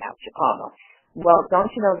anything about Chicago. Well, don't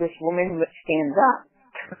you know this woman stands up?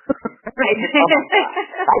 I said, oh my God,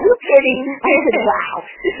 are you kidding? I said, wow,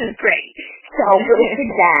 this is great. So it was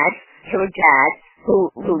her dad,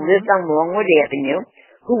 who lived on Longwood Avenue,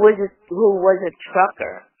 who was a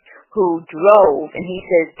trucker, who drove, and he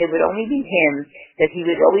says it would only be him, that he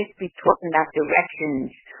would always be talking about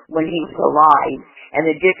directions when he was alive and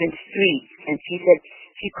the different streets. And she said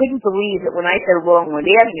she couldn't believe that when I said Longwood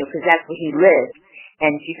Avenue, because that's where he lived,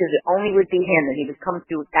 and she says it only would be him, that he would come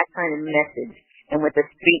through with that kind of message and with a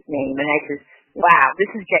street name. And I said, wow,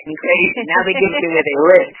 this is getting crazy. Now they give you where they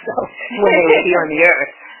live, so when they were here on the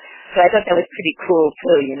earth. So I thought that was pretty cool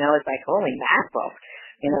too, It's like, holy mackerel.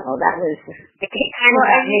 That was, it kind of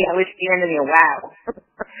got me. I was standing there, wow.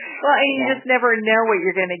 Well, and you just never know what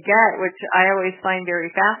you're going to get, which I always find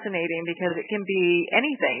very fascinating because it can be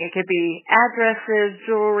anything. It could be addresses,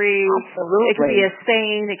 jewelry. Absolutely. It could be a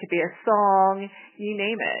saying. It could be a song. You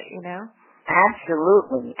name it,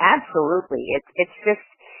 Absolutely. Absolutely.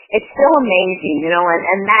 It's so amazing,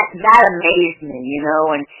 and that amazed me,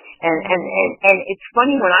 and it's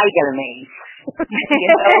funny when I get amazed.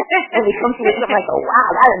 And we come to something like, oh wow,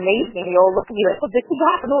 that amazed me. They all look at me like, oh, this could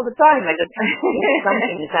happen all the time. I go,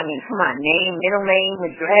 something, come on, name, middle name,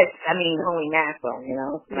 address. Holy mackerel,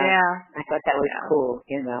 So I thought that was cool,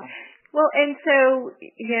 Well, and so,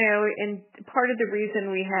 and part of the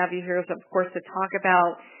reason we have you here is, of course, to talk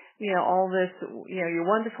about, all this, your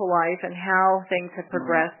wonderful life and how things have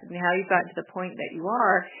progressed and how you've gotten to the point that you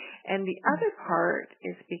are. And the other part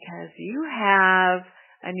is because you have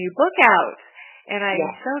a new book out. And I'm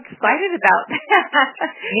so excited about that.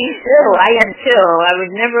 Me too. I am too. I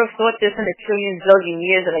would never have thought this in a trillion zillion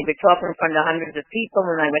years that I'd be talking in front of hundreds of people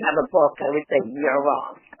and I would have a book. I would say, you're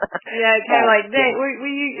wrong. Yeah, kind of like that.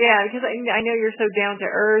 Because I know you're so down to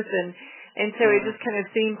earth and so it just kind of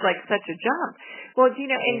seems like such a jump. Well,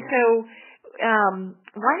 and so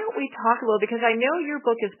why don't we talk a little, because I know your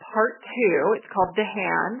book is part 2. It's called The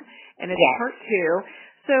Hand, and it's part 2.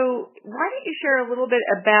 So why don't you share a little bit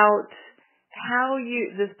about how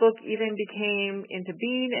this book even became into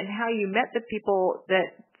being and how you met the people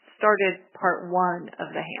that started part 1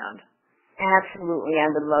 of The Hand? Absolutely,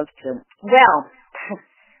 I would love to. Well,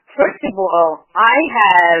 first of all, I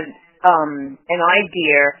had an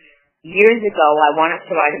idea years ago. I wanted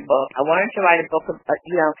to write a book. I wanted to write a book of,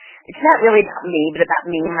 it's not really about me, but about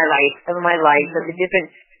me and my life, of the different,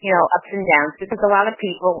 ups and downs, because a lot of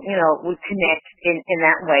people, would connect in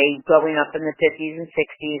that way, growing up in the 50s and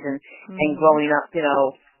 60s and growing up,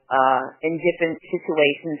 in different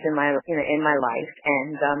situations in my life.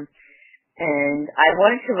 And I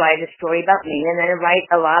wanted to write a story about me, and then I write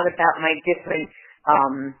a lot about my different,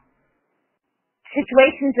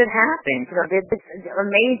 situations that happened. They're just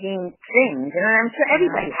amazing things, and I'm sure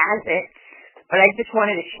everybody has it, but I just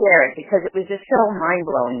wanted to share it because it was just so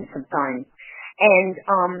mind-blowing sometimes. And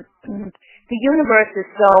the universe is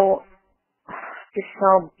so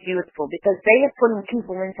beautiful because they are putting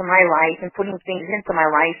people into my life and putting things into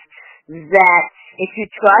my life that if you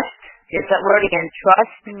trust, there's that word again,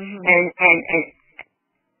 trust, and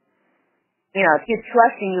if you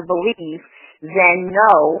trust and you believe, then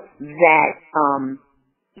know that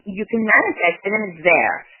you can manifest it and it's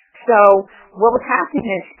there. So what was happening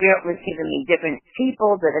in spirit was giving me different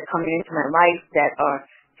people that are coming into my life that are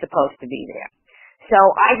supposed to be there. So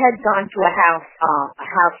I had gone to a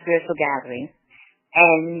house spiritual gathering,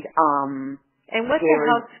 and what's a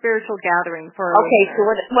house spiritual gathering for? Okay, so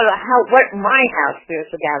what my house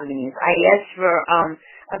spiritual gathering is, I asked for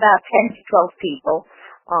about 10 to 12 people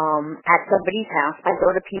at somebody's house. I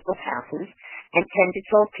go to people's houses, and 10 to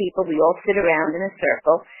 12 people, we all sit around in a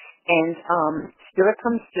circle, and spirit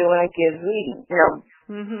comes through, and I give reading.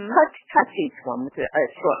 Touch each one with a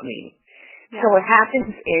short reading. Yeah. So what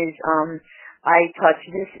happens is I touch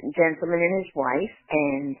this gentleman and his wife,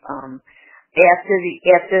 and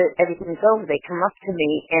after everything's over, they come up to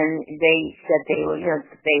me and they said they were,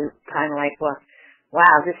 they kind of like, well,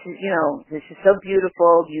 wow, this is so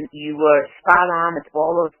beautiful. You were spot on with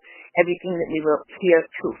all of everything that we were here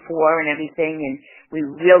for and everything, and we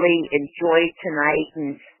really enjoyed tonight,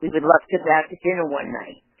 and we would love to go out to dinner one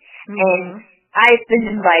night. And I've been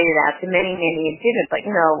invited out to many, many a dinner, but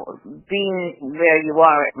being where you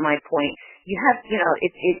are at my point, you have,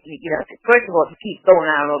 first of all, to keep going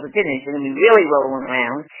out all the dinners, you're going to be really rolling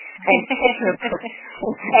around. And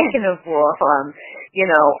second of all,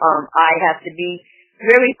 I have to be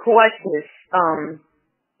very cautious.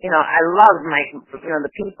 I love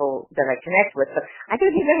the people that I connect with, but I got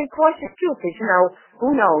to be very cautious too, because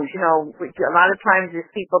who knows? A lot of times there's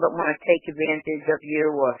people that want to take advantage of you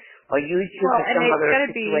or use you for some other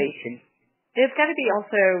situation. It's got to be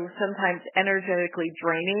also sometimes energetically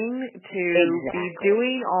draining to be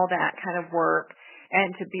doing all that kind of work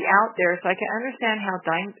and to be out there. So I can understand how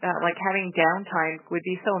having downtime would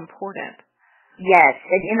be so important. Yes,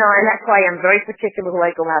 and that's why I'm very particular who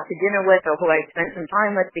I go out to dinner with or who I spend some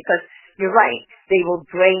time with, because you're right. They will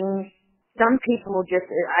drain. Some people will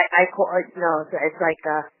just, I call it, it's like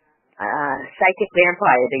a psychic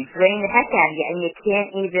vampire. They drain the heck out of you, and you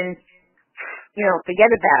can't even, forget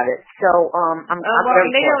about it. So, I'm very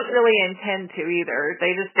they don't really intend to either.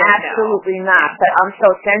 They just don't Absolutely not. But I'm so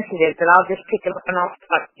sensitive that I'll just pick it up and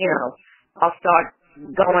I'll start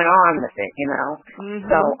going on with it,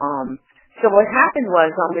 Mm-hmm. So what happened was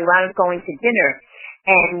we wound up going to dinner,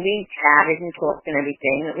 and we chatted and talked and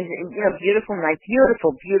everything. It was beautiful night,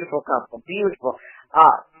 beautiful couple, beautiful.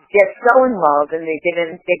 They're so in love, and they've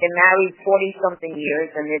been married 40-something years,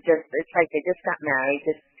 and it's like they just got married.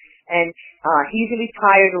 And he's a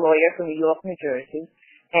retired lawyer from New York, New Jersey,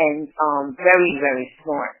 and very, very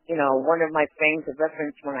smart. One of my frames of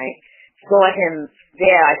reference when I saw him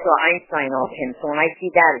there, I saw Einstein off him. So when I see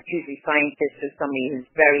that, it's usually scientist or somebody who's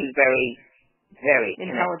very, very, very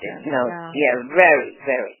intelligent. Very,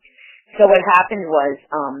 very. So what happened was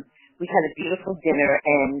we had a beautiful dinner,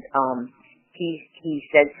 and he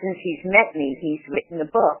said since he's met me, he's written a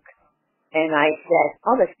book. And I said,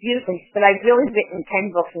 oh, that's beautiful. He said, I've really written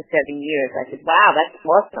 10 books in 7 years. I said, wow, that's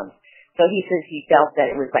awesome. So he says he felt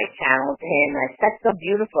that it was like channeled to him. I said, that's so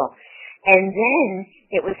beautiful. And then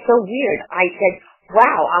it was so weird. I said,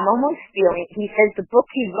 wow, I'm almost feeling, he says the book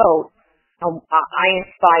he wrote, I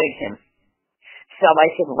inspired him. So I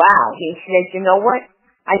said, wow. He said, you know what?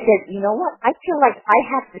 I said, you know what? I feel like I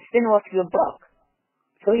have to spin off your book.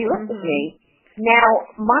 So he looked at me.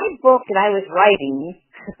 Now, my book that I was writing,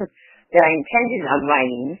 that I intended on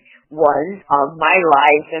writing, was of my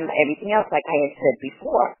life and everything else, like I had said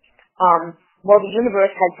before. The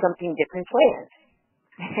universe had something different planned.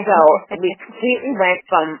 So we completely went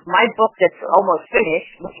from my book that's almost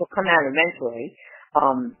finished, which will come out eventually,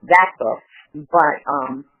 that book, but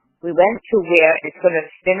we went to where it's going to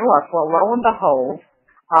spin off. Well, lo and behold,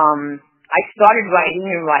 I started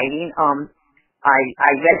writing.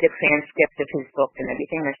 I read the transcript of his book and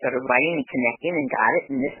everything. I started writing and connecting and got it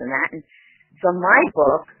and this and that. And so my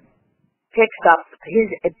book picks up, his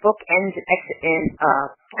book ends in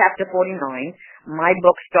chapter 49. My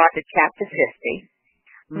book starts at chapter 50.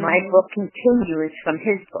 My book continues from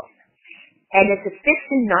his book. And it's a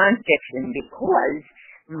fiction, nonfiction, because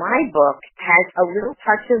my book has a little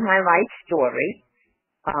touch of my life story.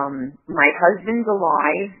 My husband's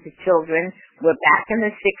alive, the children, we're back in the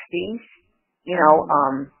 60s.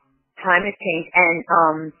 Time has changed,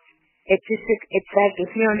 and it's like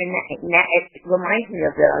if you're it reminds me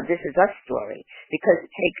of the This Is Us story, because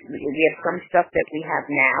we have some stuff that we have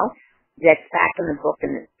now that's back in the book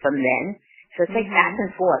and from then, so it's like back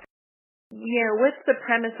and forth. Yeah, what's the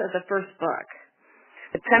premise of the first book?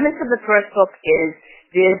 The premise of the first book is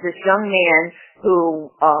there's this young man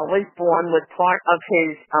who was born with part of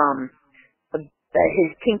his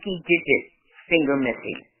pinky digit finger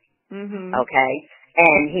missing. Okay,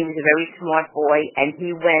 and he was a very smart boy, and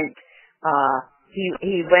he went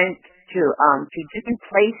to different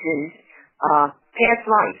places, past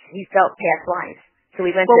lives. He felt past lives. So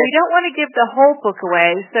we went. Well, we don't want to give the whole book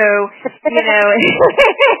away, so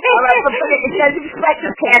All right, but it does reflect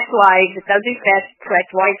the past lives. It does reflect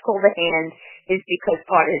why it's called the hand is because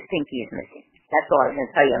part of his pinky is missing. That's all I'm going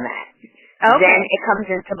to tell you on that. Okay. Then it comes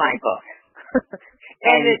into my book,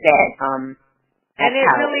 and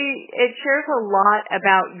it shares a lot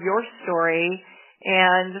about your story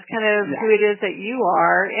and just kind of who it is that you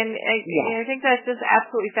are. And I think that's just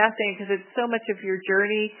absolutely fascinating because it's so much of your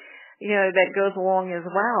journey, that goes along as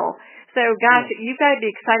well. So, gosh, you've got to be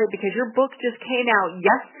excited because your book just came out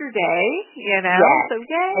yesterday, Yes. So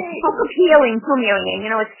yay. It's a book of healing for Marianne.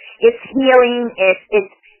 It's healing.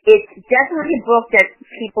 It's definitely a book that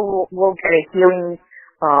people will get a healing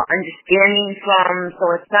understanding from,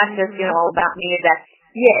 so it's not just, about me. It's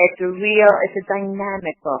a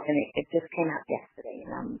dynamic book, and it just came out yesterday,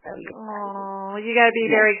 and I'm very excited. Oh, you got to be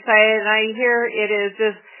very excited, and I hear it is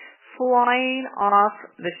just flying off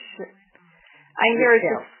the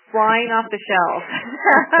flying off the shelf.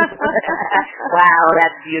 Wow,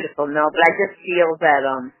 that's beautiful. No, but I just feel that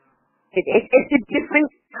it's a different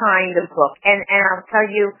kind of book, and I'll tell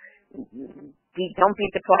you, don't be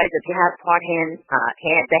surprised if you have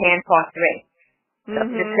the hand part 3. So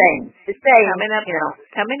the same, coming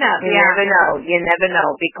up, you never know,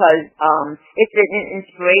 because it's an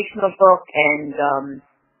inspirational book, and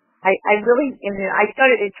I really,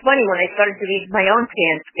 it's funny, when I started to read my own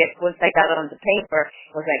transcript, once I got it on the paper,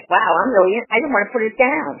 I was like, wow, I didn't want to put it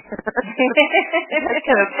down. That's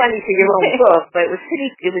kind of funny for your own book, but it was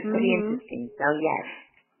pretty interesting, so yes.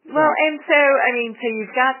 Well, and so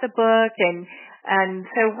you've got the book, and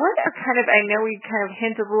so what are I know we kind of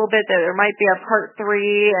hinted a little bit that there might be a part 3,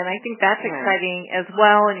 and I think that's exciting as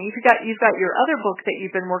well, and you've got your other book that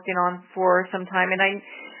you've been working on for some time, and I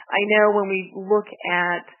know when we look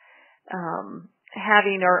at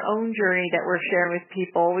having our own journey that we're sharing with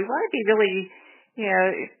people, we want to be really,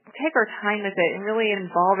 take our time with it and really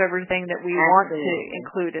involve everything that we want to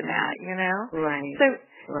include in that, Right. So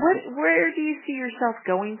where do you see yourself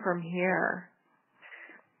going from here?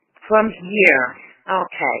 From here,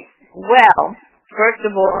 okay. Well, first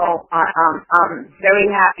of all, I'm very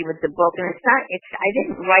happy with the book, and I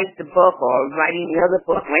didn't write the book or writing the other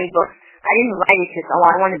book or any book. I didn't write it just,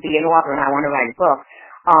 I want to be an author and I want to write a book.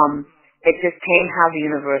 It just came how the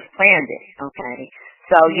universe planned it, okay?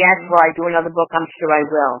 So yes, will I do another book? I'm sure I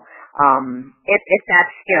will. If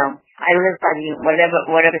that's, I live by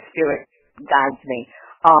whatever spirit guides me.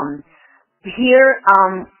 Here,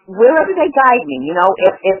 wherever they guide me,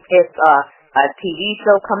 if a TV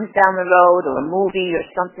show comes down the road or a movie or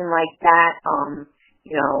something like that, I'm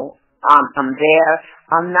there.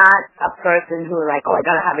 I'm not a person who I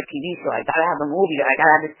gotta have a TV show, I gotta have a movie, or I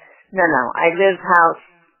gotta have this. No, I live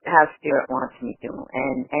how spirit wants me to,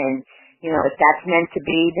 and if that's meant to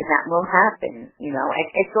be, then that will happen.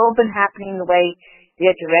 It's all been happening the way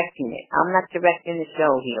they're directing it. I'm not directing the show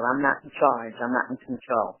here. I'm not in charge. I'm not in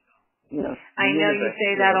control. I know you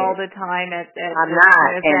say that all the time at I'm not,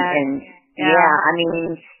 and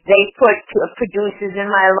they put producers in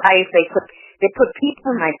my life. They put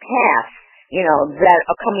people in my past, that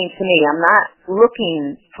are coming to me. I'm not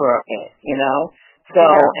looking for it, So,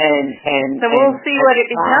 so we'll see what it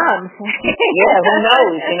becomes. Yeah, who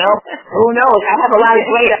knows, Who knows? I have a lot of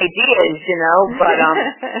great ideas, but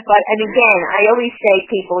and again, I always say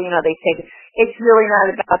people, they say, it's really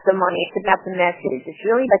not about the money, it's about the message. It's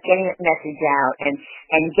really about getting that message out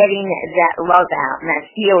and getting that love out and that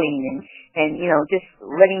healing and just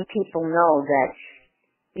letting people know that,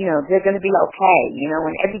 they're going to be okay,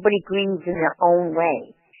 and everybody grieves in their own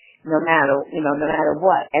way. No matter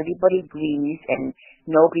what, everybody grieves, and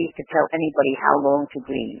nobody's to tell anybody how long to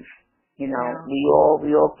grieve. We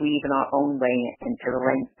all grieve in our own way and to the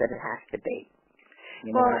length that it has to be.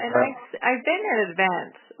 Well, and I've been at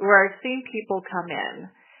events where I've seen people come in,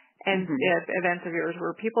 and events of yours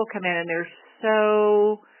where people come in and they're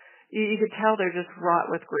so, you could tell they're just wrought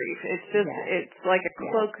with grief. It's just, it's like a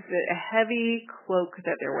cloak, a heavy cloak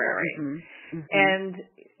that they're wearing. And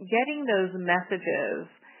getting those messages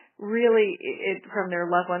really, from their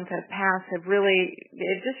loved ones that have passed, it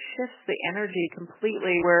just shifts the energy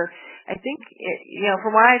completely, where I think,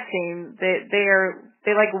 from what I've seen,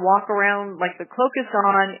 they like walk around like the cloak is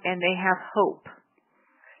on and they have hope.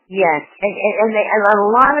 Yes, and a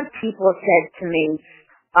lot of people said to me,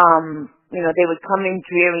 they would come in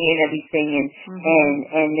dreary and everything,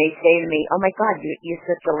 and they say to me, oh my God, you're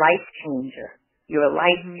such a life changer. You're a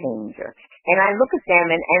life changer. And I look at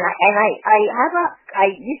them, and I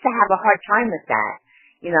used to have a hard time with that.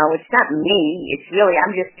 It's not me. It's really,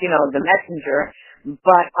 I'm just, the messenger.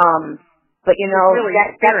 But really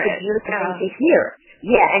that's a beautiful thing to hear.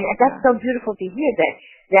 Yeah, and that's so beautiful to hear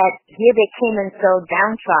that here they came in so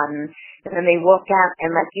downtrodden, and then they walk out, and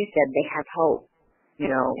like you said, they have hope.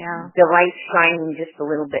 The light's shining just a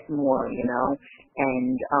little bit more, and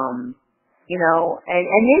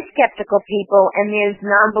there's skeptical people, and there's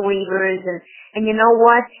non-believers, and you know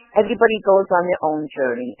what? Everybody goes on their own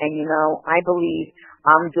journey, and I believe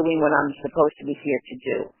I'm doing what I'm supposed to be here to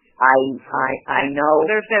do. I know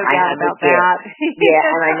there's no I doubt have about a gift. that.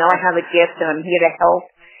 Yeah, and I know I have a gift, and I'm here to help,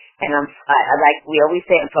 and I like we always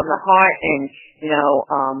say, I'm from the heart, and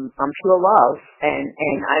I'm pure love, and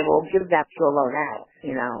I will give that pure love out.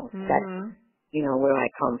 That's where I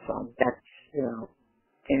come from. That's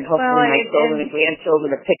and hopefully my children and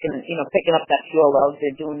grandchildren are picking up that pure love.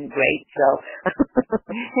 They're doing great, so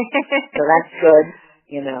so that's good.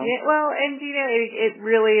 Yeah, well, and it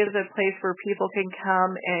really is a place where people can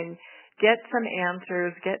come and get some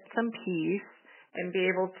answers, get some peace, and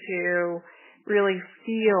be able to really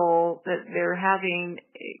feel that they're having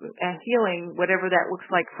a healing, whatever that looks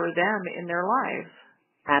like for them in their lives.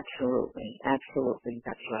 Absolutely. That's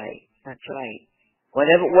right.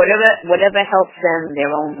 Whatever helps them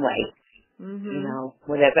their own way.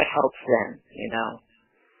 Whatever helps them.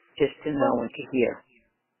 just to know and to hear.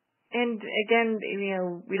 And again,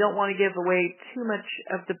 we don't want to give away too much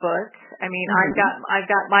of the book. I mean, I've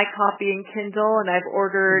got my copy in Kindle, and I've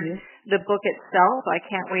ordered the book itself. I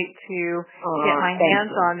can't wait to get my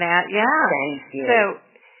hands on that. Yeah. Thank you. So,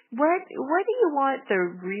 what do you want the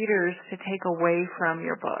readers to take away from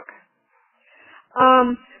your book?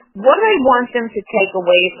 What I want them to take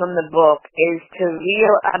away from the book is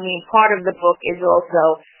part of the book is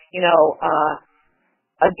also,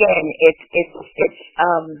 again, it's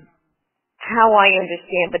how I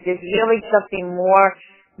understand, but there's really something more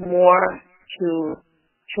to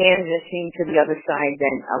transitioning to the other side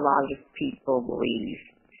than a lot of people believe,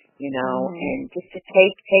 and just to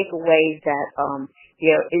take away that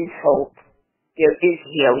there is hope, there is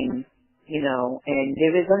healing, and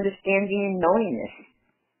there is understanding and knowingness,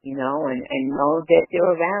 and know that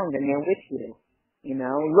they're around and they're with you.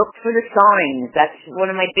 Look for the signs. That's one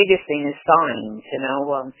of my biggest things is signs,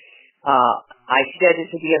 I shared this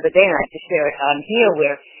with you the other day, and I have to share it on here,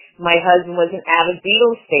 where my husband was an avid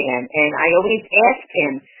Beatles fan, and I always asked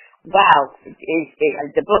him, wow,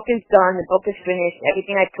 the book is done, the book is finished,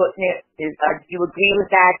 everything I put in it, do you agree with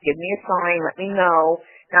that? Give me a sign, let me know.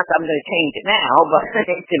 Not that I'm going to change it now, but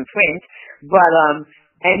it's in print. But,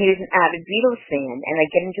 and he was an avid Beatles fan, and I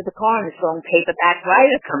get into the car, and the song Paperback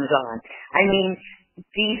Writer comes on. I mean,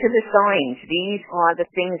 these are the signs. These are the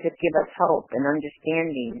things that give us hope and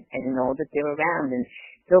understanding and know that they're around. And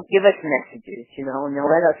they'll give us messages, and they'll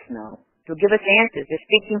let us know. They'll give us answers. They're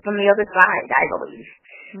speaking from the other side, I believe.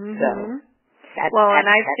 So,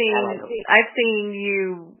 I've seen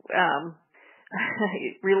you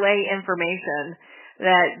relay information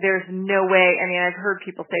that there's no way, I've heard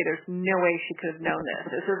people say there's no way she could have known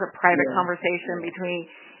this. This is a private conversation between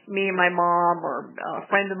me and my mom or a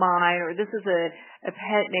friend of mine, or this is a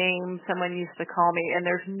pet name someone used to call me, and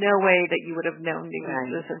there's no way that you would have known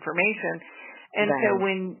this information. And so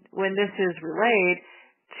when this is relayed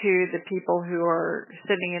to the people who are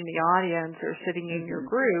sitting in the audience or sitting in your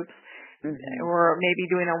groups, or maybe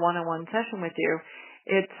doing a one-on-one session with you,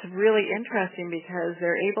 it's really interesting because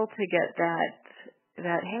they're able to get that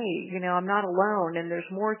hey, I'm not alone, and there's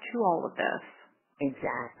more to all of this.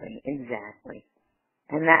 Exactly.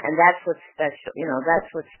 And that's what's special, that's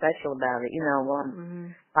what's special about it.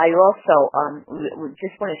 I also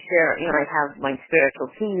just want to share, I have my spiritual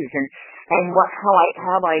keys, and how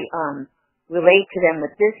I relate to them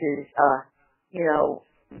with this is,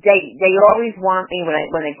 they always want me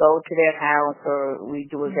when I go to their house or we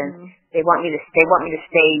do events, they want me to stay,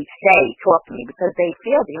 talk to me, because they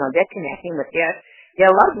feel, they're connecting with their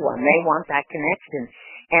loved one. They want that connection.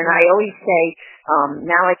 And I always say,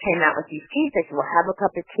 now I came out with these keys, I said, well, have a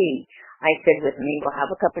cup of tea. I said, with me, we'll have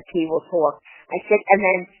a cup of tea, we'll talk. I said, and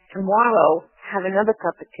then tomorrow, have another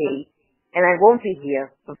cup of tea, and I won't be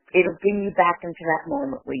here, but it'll bring you back into that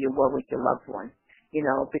moment where you were with your loved one,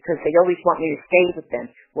 because they always want me to stay with them.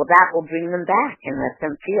 Well, that will bring them back and let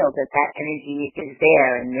them feel that energy is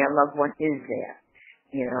there and their loved one is there.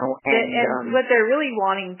 And what they're really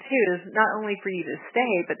wanting too is not only for you to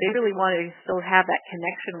stay, but they really want to still have that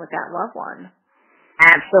connection with that loved one.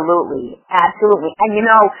 Absolutely. And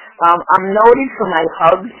I'm noted for my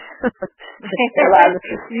hugs.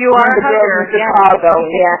 You are a hugger, Chicago,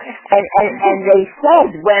 yeah. And they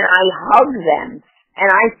said when I hug them,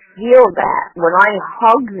 and I feel that when I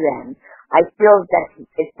hug them, I feel that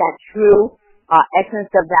it's that true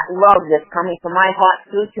essence of that love that's coming from my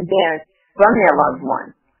heart through to theirs, from their loved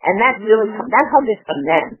one. And that's really, that hug is from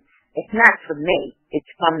them. It's not from me. It's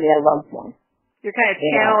from their loved one. You're kind of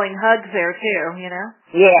channeling hugs there too,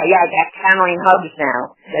 Yeah, I got channeling hugs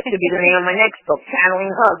now. That should be the name of my next book, Channeling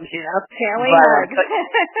Hugs, Channeling hugs.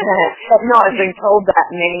 But no, I've been told that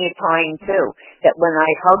many a time too, that when I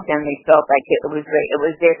hugged them, they felt like it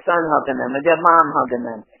was their son hugging them, or their mom hugging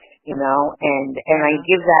them, and I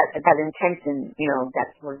give that intention,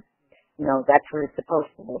 that's what it's supposed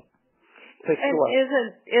to be. For sure.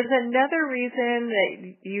 Is another reason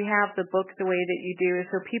that you have the book the way that you do is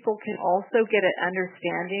so people can also get an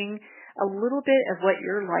understanding a little bit of what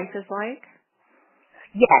your life is like?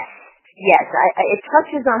 Yes. It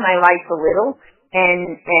touches on my life a little,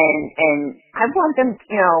 and I want them,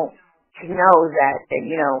 to know that,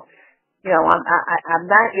 I'm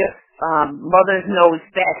not your mother's knows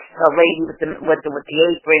best, a lady with the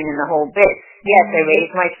apron and the whole bit. Yes, I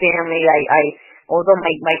raised my family. Although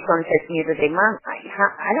my son says to me the other day, Mom, I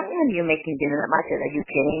don't remember you making dinner that much. I said, are you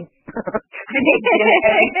kidding? I make dinner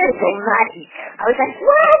every single night. I was like,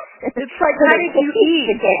 what? It's like, how did you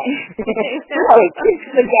eat? Forget. No, kids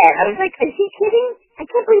forget. I was like, is he kidding? I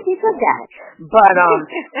can't believe he said that. But, I was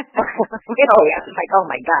like, oh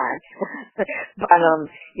my God. But,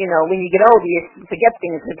 when you get older, you forget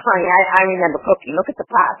things. It's funny. I remember cooking. Look at the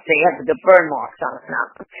pots. They have the burn marks on it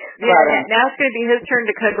now. Yeah, now it's going to be his turn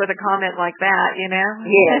to cook with a comment like that,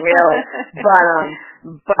 Yeah, really.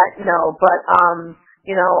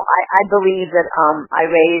 I believe that I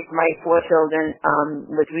raised my 4 children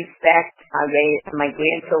with respect. I raised my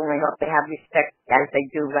grandchildren. I hope they have respect as they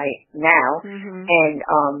do right now. Mm-hmm. And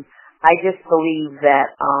I just believe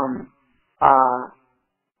that I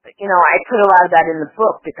put a lot of that in the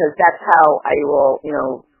book because that's how I will. We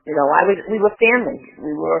were family.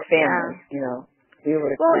 We were a family. Yeah. We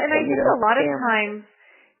were. Well, and I think a lot of times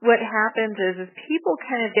what happens is people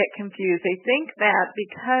kind of get confused. They think that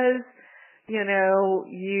because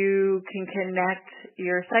you can connect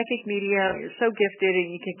your psychic medium, you're so gifted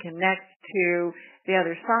and you can connect to the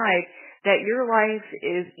other side, that your life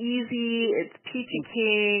is easy, it's peachy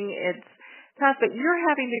keen, it's tough, but you're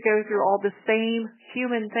having to go through all the same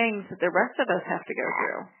human things that the rest of us have to go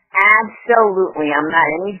through. Absolutely. I'm not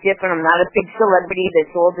any different. I'm not a big celebrity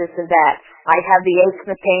that's all this and that. I have the aches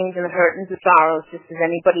and the pains and the hurt and the sorrows just as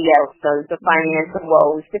anybody else does, the financial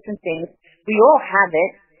woes, different things. We all have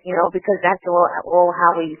it. Because that's all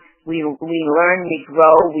how we learn, we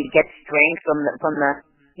grow, we get strength from the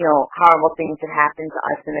horrible things that happen to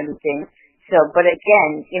us and everything. So, but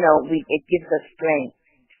again, it gives us strength.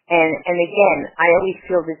 And again, I always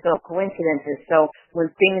feel there's no coincidences. So when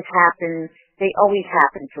things happen, they always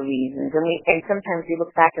happen for reasons. And sometimes we look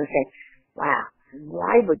back and say, wow,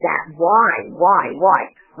 why would that? Why?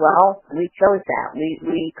 Well, we chose that.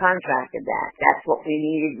 We contracted that. That's what we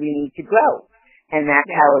needed. We need to grow. And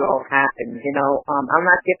that's how it all happens, I'm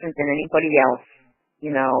not different than anybody else,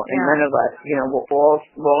 and none of us, we're all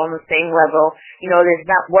on the same level. There's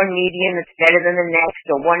not one medium that's better than the next,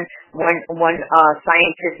 or one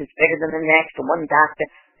scientist is better than the next, or one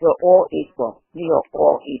doctor. We're all equal. We are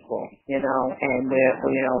all equal, and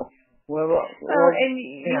we're all. And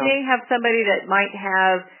you may have somebody that might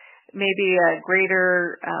have maybe a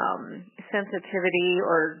greater sensitivity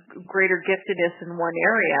or greater giftedness in one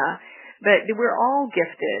area. But we're all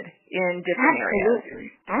gifted in different areas.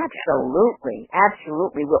 Absolutely.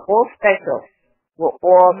 We're all special. We're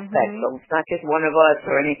all special. It's not just one of us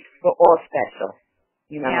or any. We're all special.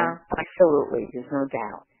 Absolutely. There's no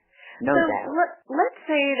doubt. No doubt. Let's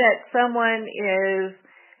say that someone is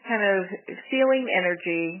kind of feeling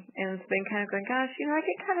energy and has been kind of going, gosh, I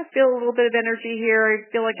can kind of feel a little bit of energy here. I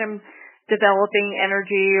feel like I'm developing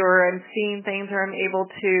energy, or I'm seeing things, or I'm able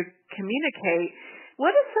to communicate.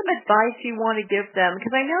 What is some advice you want to give them?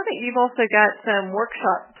 Because I know that you've also got some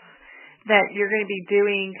workshops that you're going to be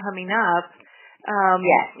doing coming up.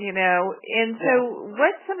 Yes. And so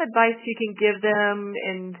what's some advice you can give them?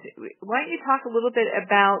 And why don't you talk a little bit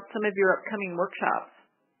about some of your upcoming workshops?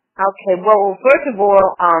 Okay. Well, first of all,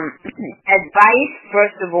 advice,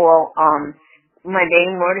 my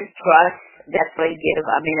main word is trust. That's what I give.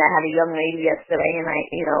 I mean, I had a young lady yesterday, and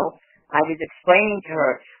I was explaining to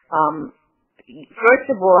her, first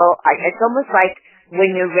of all, it's almost like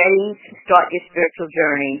when you're ready to start your spiritual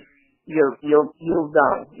journey, you'll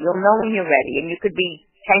know. You'll know when you're ready. And you could be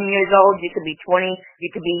 10 years old, you could be 20, you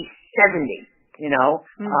could be 70,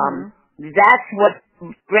 That's what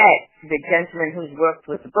Brett, the gentleman who's worked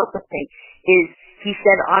with the book with me, he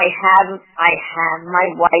said, I have my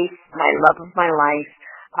wife, my love of my life.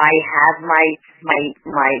 I have my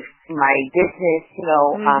business,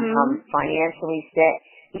 I'm financially set.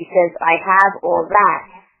 He says, I have all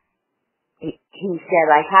that. He said,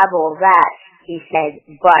 I have all that. He said,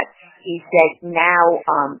 but he said, now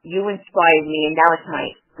you inspired me, and now it's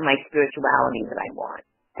my spirituality that I want.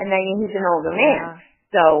 And then he's an older man.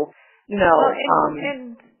 So,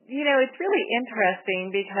 it's really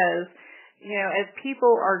interesting because, as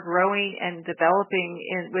people are growing and developing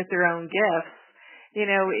with their own gifts, and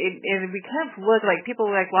we kind of look like people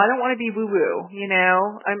are like, well, I don't want to be woo-woo,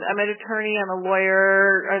 I'm an attorney, I'm a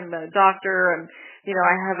lawyer, I'm a doctor,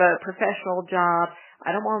 I have a professional job. I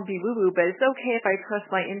don't want to be woo-woo, but it's okay if I trust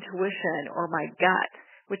my intuition or my gut,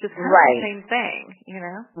 which is kind of the same thing,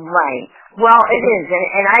 Right. Well, it is,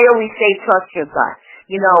 and I always say trust your gut,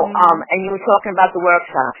 and you were talking about the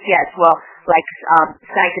workshops. Yes, well, like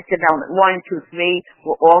psychic development, 1, 2, 3,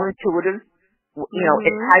 we're all intuitive.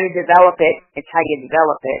 It's how you develop it. It's how you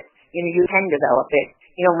develop it. You can develop it.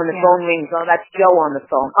 When the phone rings, oh, that's Joe on the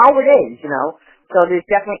phone. Oh, it is, So there's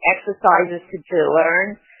definitely exercises to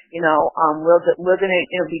learn. We're going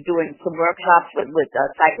to be doing some workshops with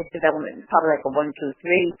psychic development, probably like a 1, 2,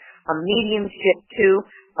 3. Mediumship too.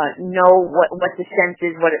 know what the sense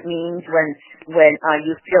is, what it means when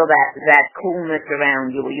you feel that coolness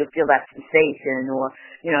around you, or you feel that sensation, or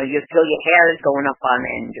you feel your hair is going up on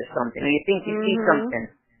end or something, or you think you see something.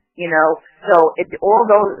 So all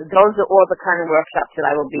those are all the kind of workshops that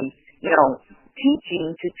I will be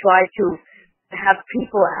teaching to try to have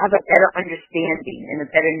people have a better understanding and a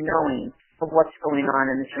better knowing of what's going on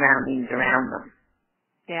in the surroundings around them.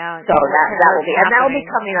 Yeah. So that will be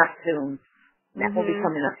coming up soon. That will be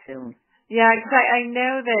coming up soon. Yeah, because I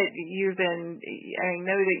know that you've been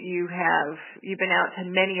out to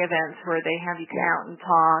many events where they have you come out and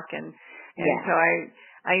talk, and so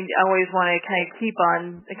I always want to kind of keep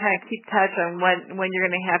touch on when you're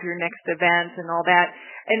going to have your next event and all that.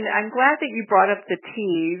 And I'm glad that you brought up the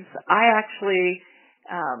teas. I actually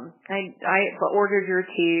I ordered your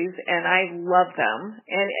teas and I love them.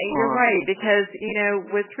 And you're right, because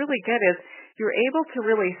what's really good is you're able to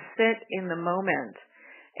really sit in the moment.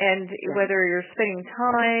 And whether you're spending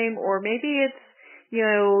time, or maybe it's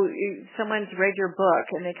someone's read your book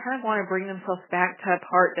and they kind of want to bring themselves back to a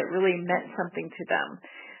part that really meant something to them.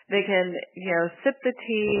 They can, sip the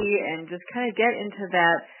tea and just kind of get into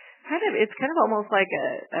that it's kind of almost like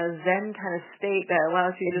a Zen kind of state that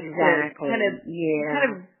allows you just to kind of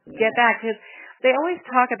get back. Because they always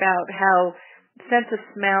talk about how sense of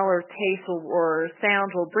smell or taste or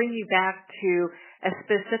sound will bring you back to a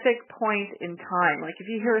specific point in time. Like if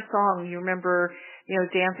you hear a song, you remember,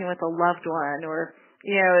 dancing with a loved one, or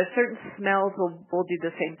certain smells will do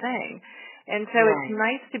the same thing. And so it's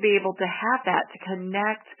nice to be able to have that, to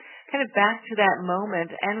connect kind of back to that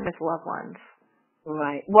moment and with loved ones.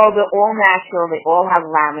 Right. Well, they're all natural. They all have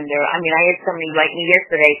lavender. I mean, I had somebody write me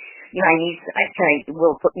yesterday,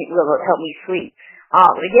 will help me sleep.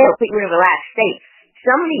 It'll put you in a relaxed state.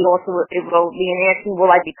 Somebody also wrote me and asked me,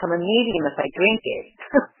 will I become a medium if I drink it?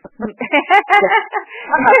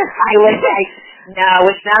 I was like, no,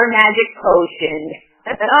 it's not a magic potion.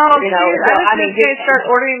 I was going to start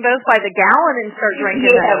ordering those by the gallon and start drinking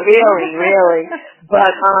them. Yeah, really. But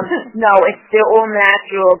no, they're all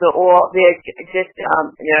natural. They're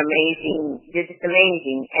amazing. They're just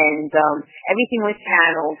amazing, and everything was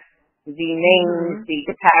channeled. The names,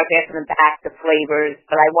 the paragraphs in the back, the flavors.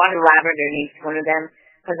 But I wanted lavender in each one of them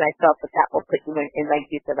because I felt that will put you in, like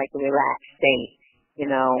you said, like a relaxed state. And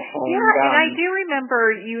I do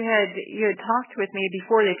remember you had talked with me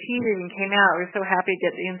before the tea even came out. I was so happy to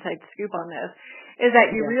get the inside scoop on this. Is that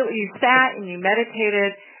you sat and you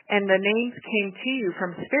meditated, and the names came to you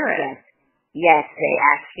from spirit? Yes,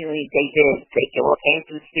 they did. They all came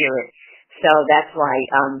from spirit. So that's why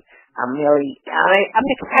I'm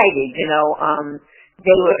excited.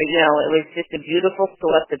 They were, it was just a beautiful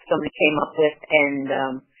thought that somebody came up with,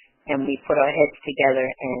 and we put our heads together,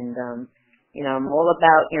 and I'm all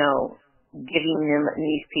about, giving them,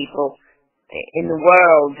 these people in the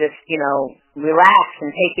world, just, relax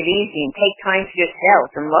and take it easy and take time for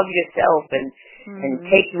yourself and love yourself and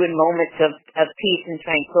take you in moments of peace and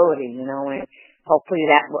tranquility, and hopefully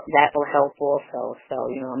that will help also. So,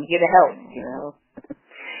 I'm here to help,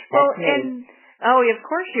 Well, of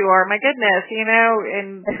course you are. My goodness,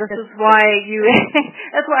 and this is why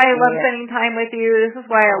that's why I love spending time with you. This is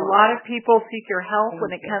why a lot of people seek your help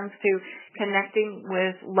when it comes to connecting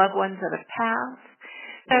with loved ones that have passed.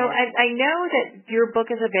 So I know that your book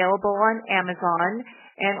is available on Amazon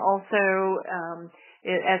and also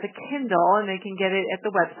as a Kindle, and they can get it at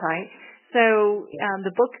the website. So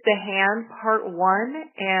the book, The Hand, Part 1,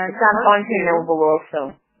 and it's on Barnes & Noble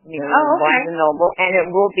also. Barnes & Noble, and it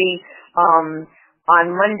will be on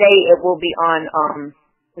Monday. It will be on.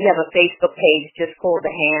 We have a Facebook page just called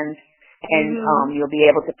The Hand, and you'll be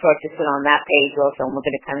able to purchase it on that page also. And we're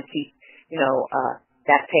going to kind of keep,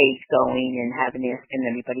 that page going and asking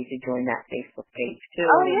everybody to join that Facebook page too.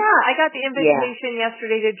 Oh yeah, I got the invitation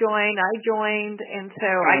yesterday to join. I joined, and so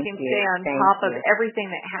I can stay on top of everything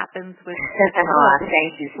that happens with.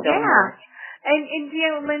 Thank you so much. And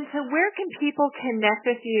Lynn, so where can people connect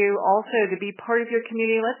with you also to be part of your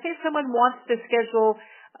community? Let's say someone wants to schedule,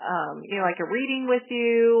 like a reading with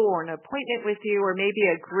you or an appointment with you, or maybe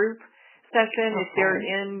a group session if they're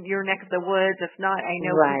in your neck of the woods. If not, I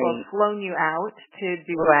know people have flown you out to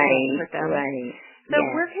do readings with them. So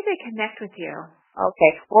where can they connect with you?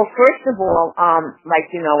 Okay. Well, first of all, I've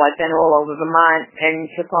been all over Vermont and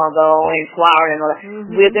Chicago and Florida and all that.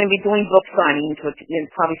 We're going to be doing book signings, which we'll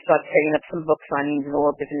probably start setting up some book signings in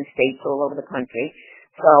all different states all over the country.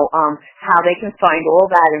 So, how they can find all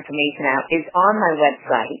that information out is on my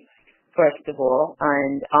website, first of all,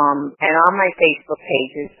 and on my Facebook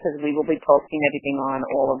pages, because we will be posting everything on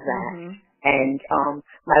all of that. And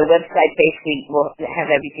my website basically will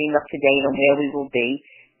have everything up to date on where we will be.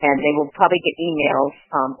 And they will probably get emails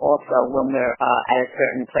also when we're at a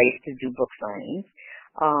certain place to do book signings.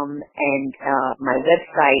 And my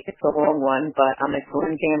website, it's a long one, but it's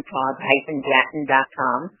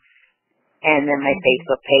lynn-vanpraaghg-ratton.com. And then my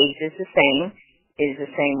Facebook page is the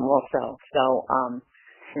same also. So,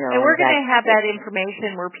 and we're going to have that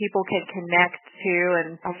information where people can connect to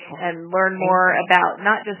and learn more about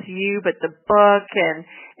not just you, but the book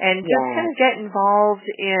and just kind of get involved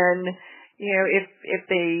in, if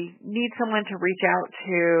they need someone to reach out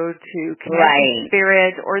to connect with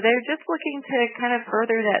spirit, or they're just looking to kind of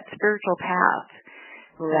further that spiritual path.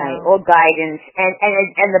 Right, or guidance.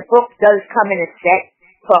 And the book does come in a set,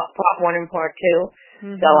 part 1 and part 2. So,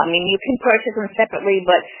 you can purchase them separately,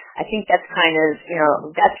 but I think that's kind of,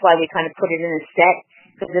 that's why we kind of put it in a set,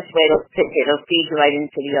 because this way it'll feed you right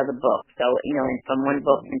into the other book. So, and from one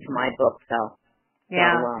book into my book, so.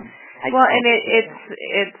 Yeah.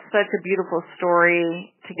 It's such a beautiful story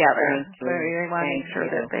together. So we want to make sure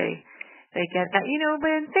that they get that.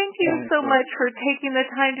 Lynn, thank you so much for taking the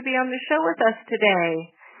time to be on the show with us today.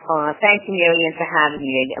 Thank you, Marianne, for having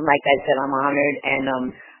me. And like I said, I'm honored, and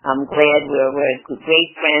I'm glad we're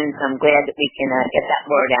great friends. I'm glad that we can get that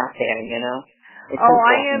word out there,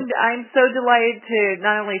 I'm so delighted to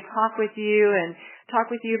not only talk with you and talk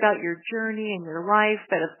with you about your journey and your life,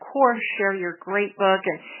 but of course share your great book.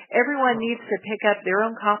 And everyone needs to pick up their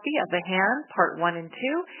own copy of The Hand, Part 1 and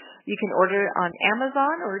 2. You can order it on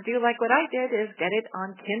Amazon, or do like what I did, is get it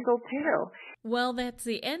on Kindle too. Well, that's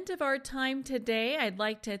the end of our time today. I'd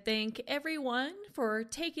like to thank everyone for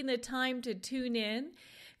taking the time to tune in.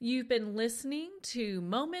 You've been listening to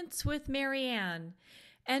Moments with Marianne.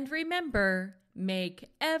 And remember, make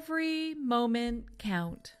every moment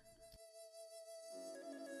count.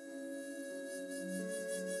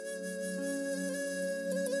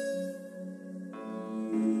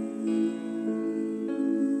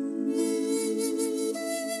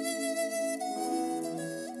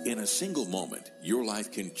 In a single moment, your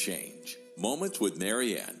life can change. Moments with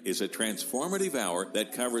Marianne is a transformative hour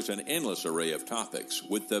that covers an endless array of topics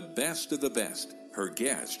with the best of the best. Her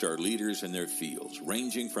guests are leaders in their fields,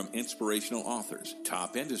 ranging from inspirational authors,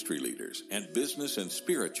 top industry leaders, and business and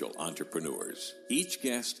spiritual entrepreneurs. Each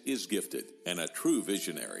guest is gifted and a true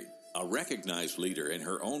visionary, a recognized leader in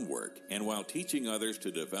her own work, and while teaching others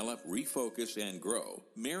to develop, refocus, and grow,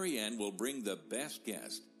 Marianne will bring the best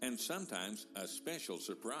guest and sometimes a special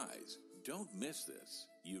surprise. Don't miss this.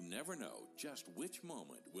 You never know just which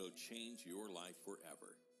moment will change your life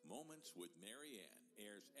forever. Moments with Marianne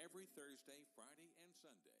airs every Thursday.